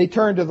do? They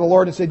turned to the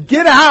Lord and said,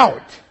 get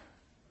out!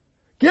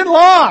 Get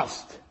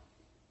lost!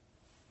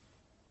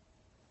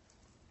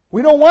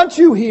 We don't want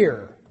you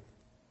here.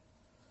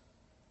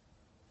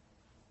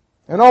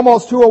 And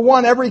almost to a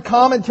one, every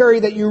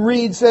commentary that you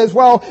read says,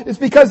 well, it's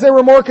because they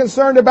were more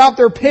concerned about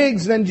their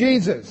pigs than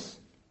Jesus.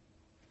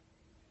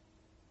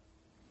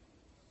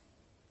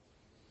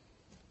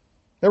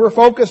 They were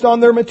focused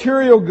on their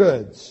material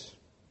goods.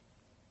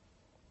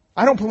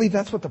 I don't believe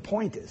that's what the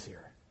point is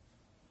here.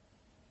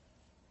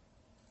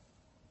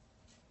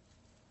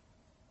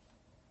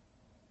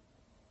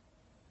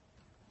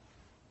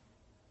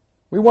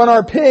 We want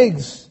our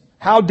pigs.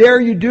 How dare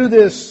you do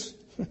this?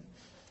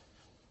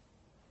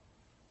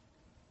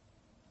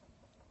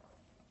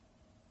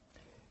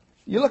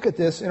 You look at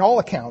this, in all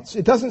accounts,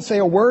 it doesn't say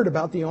a word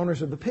about the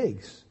owners of the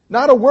pigs.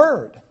 Not a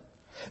word.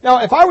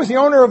 Now, if I was the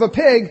owner of a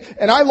pig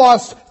and I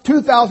lost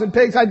 2,000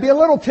 pigs, I'd be a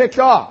little ticked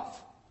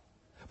off.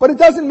 But it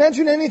doesn't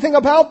mention anything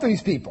about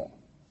these people.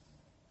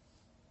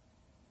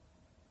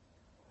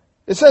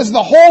 It says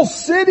the whole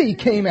city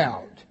came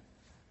out.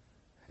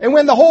 And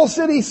when the whole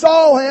city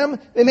saw him,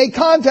 they made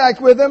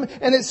contact with him,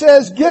 and it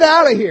says, get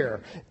out of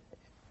here.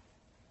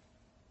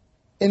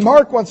 In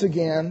Mark, once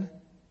again,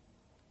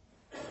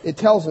 it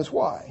tells us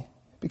why.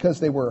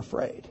 Because they were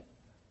afraid.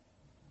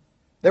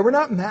 They were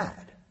not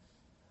mad.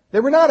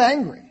 They were not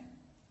angry.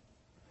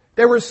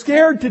 They were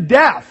scared to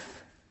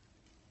death.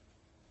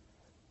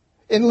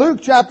 In Luke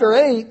chapter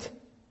 8,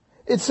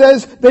 it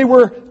says they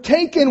were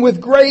taken with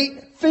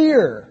great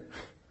fear.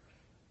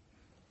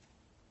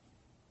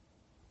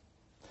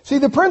 See,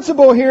 the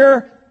principle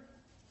here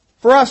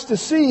for us to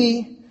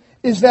see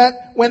is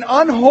that when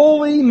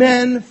unholy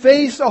men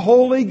face a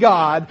holy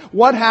God,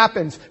 what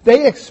happens?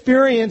 They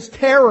experience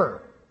terror.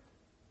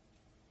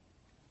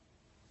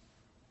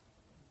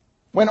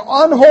 When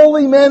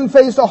unholy men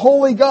face a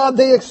holy God,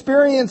 they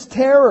experience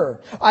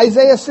terror.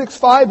 Isaiah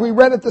 6:5, we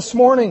read it this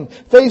morning.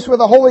 Faced with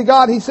a holy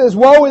God, he says,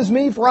 woe is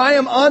me, for I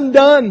am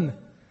undone.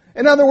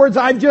 In other words,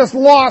 I've just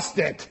lost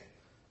it.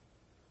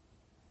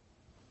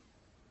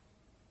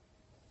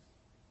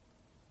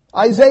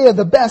 Isaiah,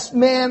 the best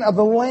man of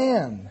the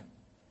land,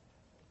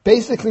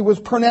 basically was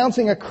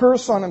pronouncing a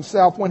curse on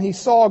himself when he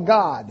saw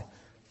God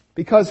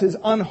because his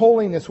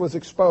unholiness was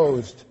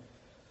exposed.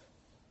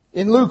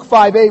 In Luke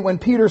 5:8, when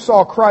Peter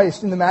saw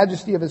Christ in the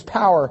majesty of his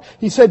power,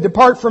 he said,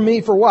 depart from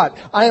me for what?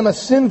 I am a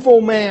sinful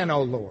man,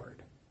 O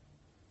Lord.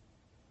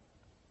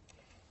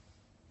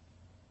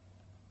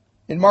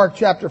 In Mark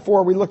chapter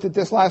 4, we looked at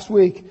this last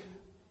week.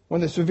 When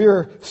the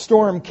severe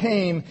storm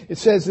came, it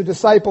says the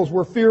disciples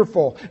were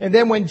fearful. And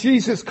then when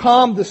Jesus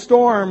calmed the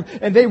storm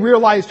and they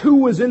realized who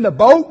was in the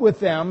boat with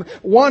them,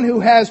 one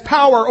who has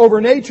power over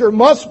nature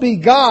must be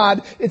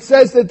God, it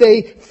says that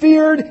they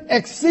feared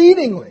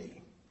exceedingly.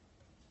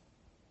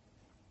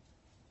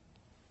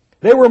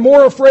 They were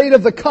more afraid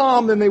of the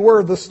calm than they were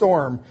of the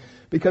storm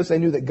because they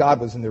knew that God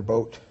was in their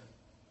boat.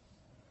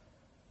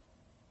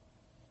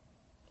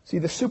 See,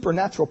 the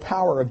supernatural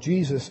power of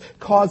Jesus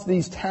caused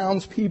these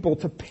townspeople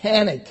to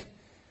panic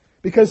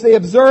because they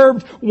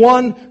observed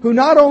one who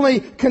not only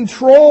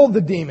controlled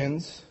the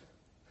demons,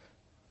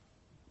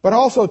 but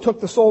also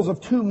took the souls of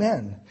 2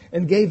 men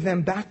and gave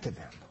them back to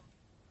them.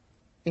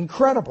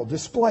 Incredible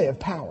display of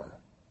power.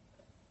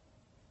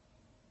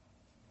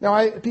 Now,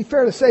 it'd be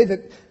fair to say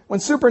that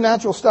when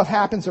supernatural stuff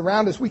happens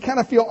around us, we kind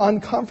of feel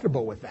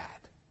uncomfortable with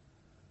that.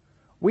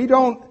 We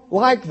don't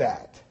like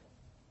that.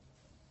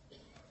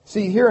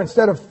 See, here,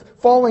 instead of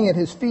falling at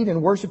his feet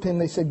and worship him,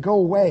 they said, go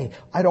away.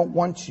 I don't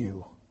want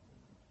you.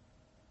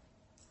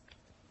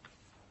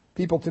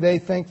 People today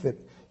think that,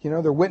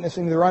 they're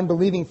witnessing their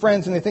unbelieving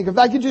friends and they think if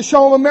I could just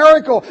show them a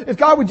miracle, if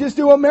God would just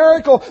do a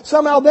miracle,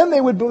 somehow then they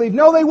would believe.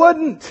 No, they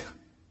wouldn't.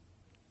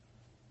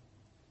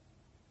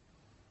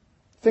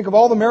 Think of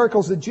all the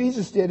miracles that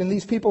Jesus did and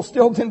these people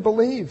still didn't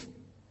believe.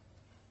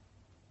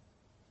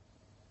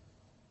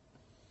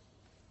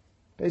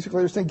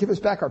 Basically, they're saying, give us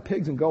back our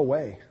pigs and go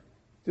away.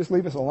 Just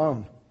leave us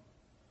alone.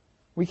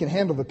 We can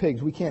handle the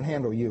pigs. We can't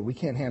handle you. We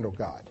can't handle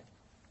God.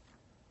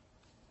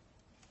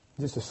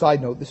 Just a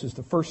side note, this is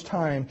the first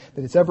time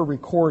that it's ever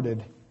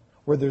recorded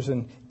where there's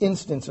an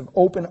instance of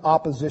open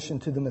opposition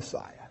to the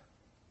Messiah.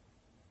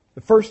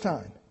 The first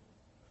time.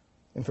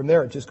 And from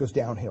there it just goes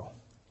downhill.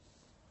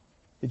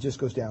 It just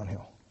goes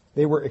downhill.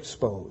 They were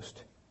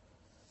exposed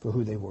for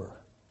who they were.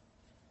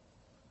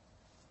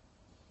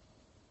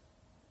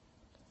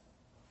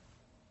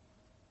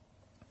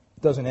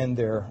 It doesn't end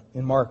there.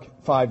 In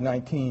Mark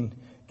 5:19,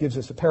 gives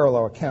us a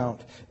parallel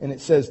account. And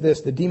it says this: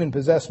 the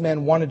demon-possessed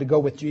men wanted to go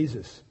with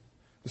Jesus.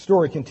 The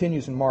story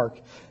continues in Mark.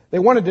 They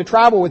wanted to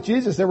travel with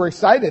Jesus. They were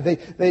excited.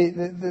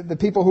 The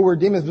people who were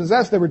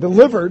demon-possessed, they were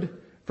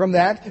delivered from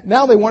that.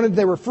 Now they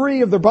were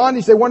free of their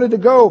bondage. They wanted to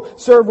go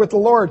serve with the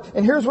Lord.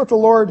 And here's what the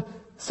Lord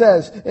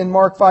says in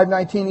Mark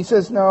 5:19. He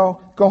says,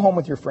 no, go home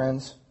with your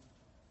friends.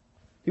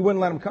 He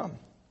wouldn't let them come.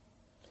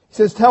 He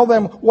says, tell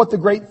them what the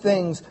great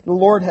things the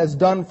Lord has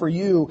done for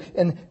you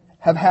and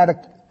have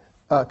had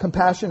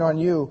compassion on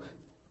you.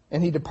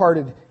 And he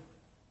departed.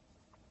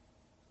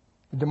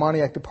 The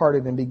demoniac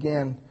departed and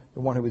began,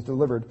 the one who was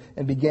delivered,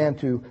 and began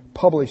to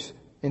publish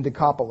in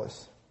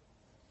Decapolis.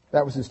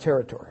 That was his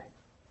territory.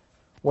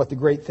 What the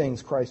great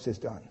things Christ has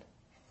done.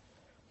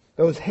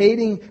 Those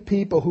hating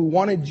people who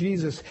wanted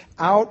Jesus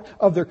out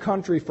of their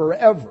country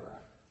forever,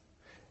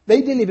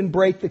 they didn't even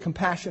break the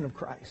compassion of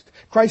Christ.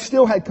 Christ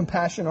still had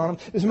compassion on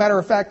them. As a matter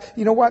of fact,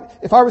 you know what?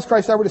 If I was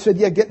Christ, I would have said,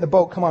 yeah, get in the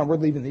boat. Come on, we're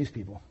leaving these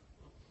people.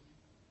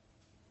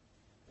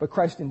 But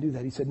Christ didn't do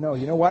that. He said, no,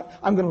 you know what?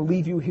 I'm going to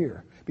leave you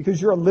here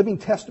because you're a living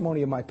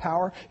testimony of my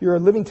power. You're a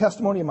living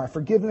testimony of my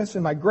forgiveness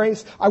and my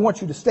grace. I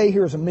want you to stay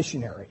here as a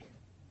missionary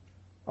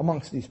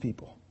amongst these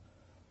people.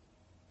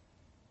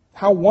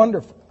 How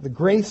wonderful. The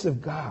grace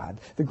of God,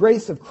 the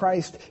grace of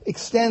Christ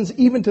extends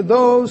even to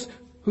those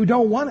who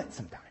don't want it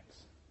sometimes.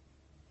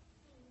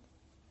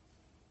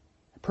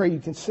 I pray you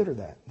consider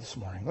that this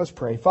morning. Let's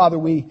pray. Father,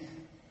 we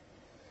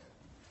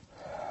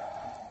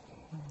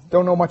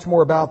don't know much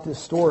more about this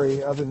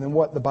story other than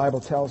what the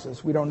Bible tells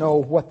us. We don't know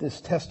what this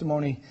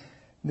testimony,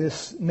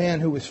 this man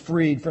who was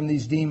freed from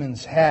these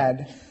demons,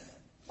 had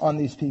on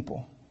these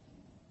people.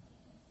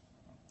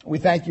 We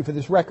thank you for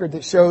this record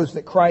that shows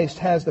that Christ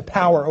has the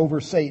power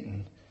over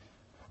Satan.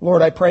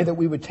 Lord, I pray that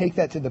we would take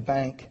that to the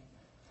bank.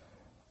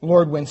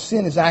 Lord, when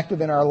sin is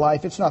active in our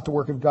life, it's not the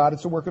work of God,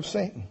 it's the work of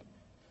Satan.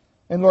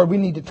 And Lord, we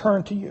need to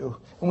turn to you,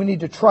 and we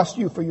need to trust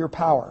you for your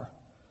power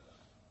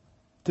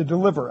to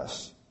deliver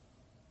us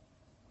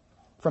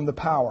from the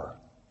power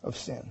of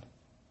sin.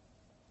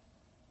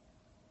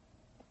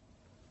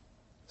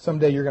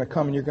 Someday you're going to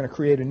come and you're going to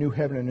create a new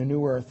heaven and a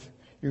new earth.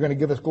 You're going to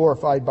give us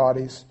glorified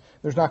bodies.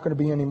 There's not going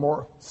to be any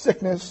more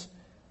sickness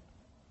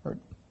or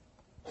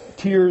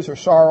tears or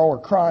sorrow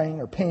or crying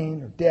or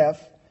pain or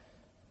death.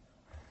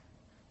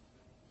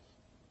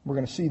 We're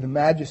going to see the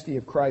majesty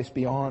of Christ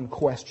beyond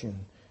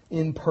question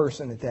in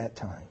person at that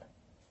time.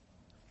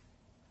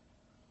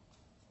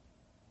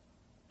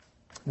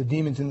 The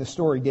demons in the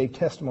story gave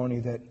testimony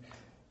that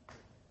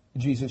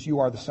Jesus, you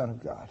are the Son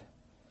of God,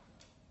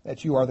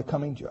 that you are the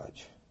coming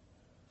judge,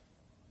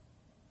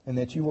 and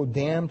that you will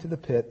damn to the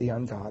pit the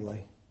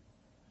ungodly.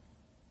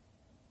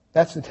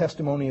 That's the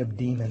testimony of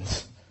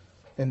demons,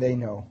 and they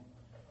know.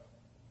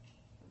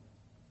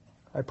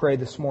 I pray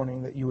this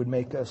morning that you would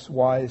make us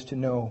wise to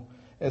know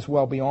as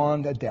well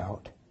beyond a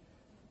doubt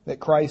that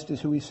Christ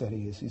is who he said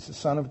he is. He's the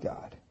Son of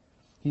God.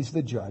 He's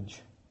the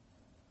judge.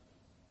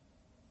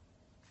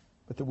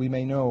 But that we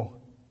may know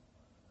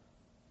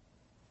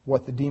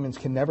what the demons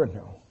can never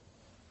know,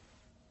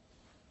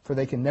 for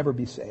they can never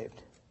be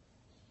saved.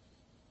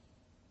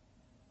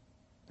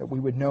 That we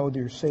would know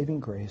your saving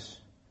grace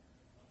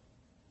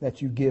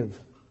that you give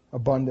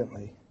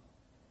abundantly.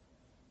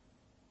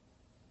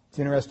 It's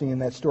interesting in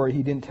that story,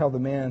 he didn't tell the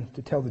man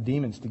to tell the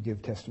demons to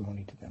give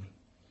testimony to them.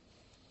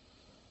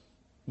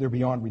 They're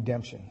beyond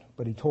redemption.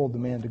 But he told the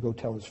man to go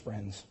tell his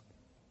friends.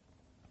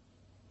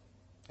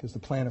 Because the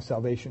plan of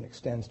salvation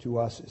extends to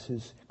us as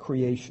his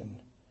creation.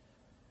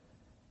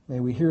 May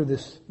we hear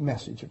this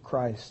message of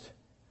Christ.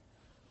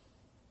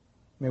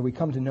 May we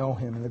come to know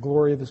him in the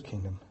glory of his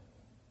kingdom.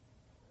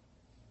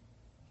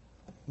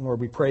 Lord,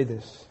 we pray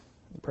this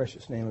in the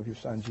precious name of your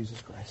Son,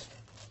 Jesus Christ.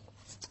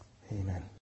 Amen.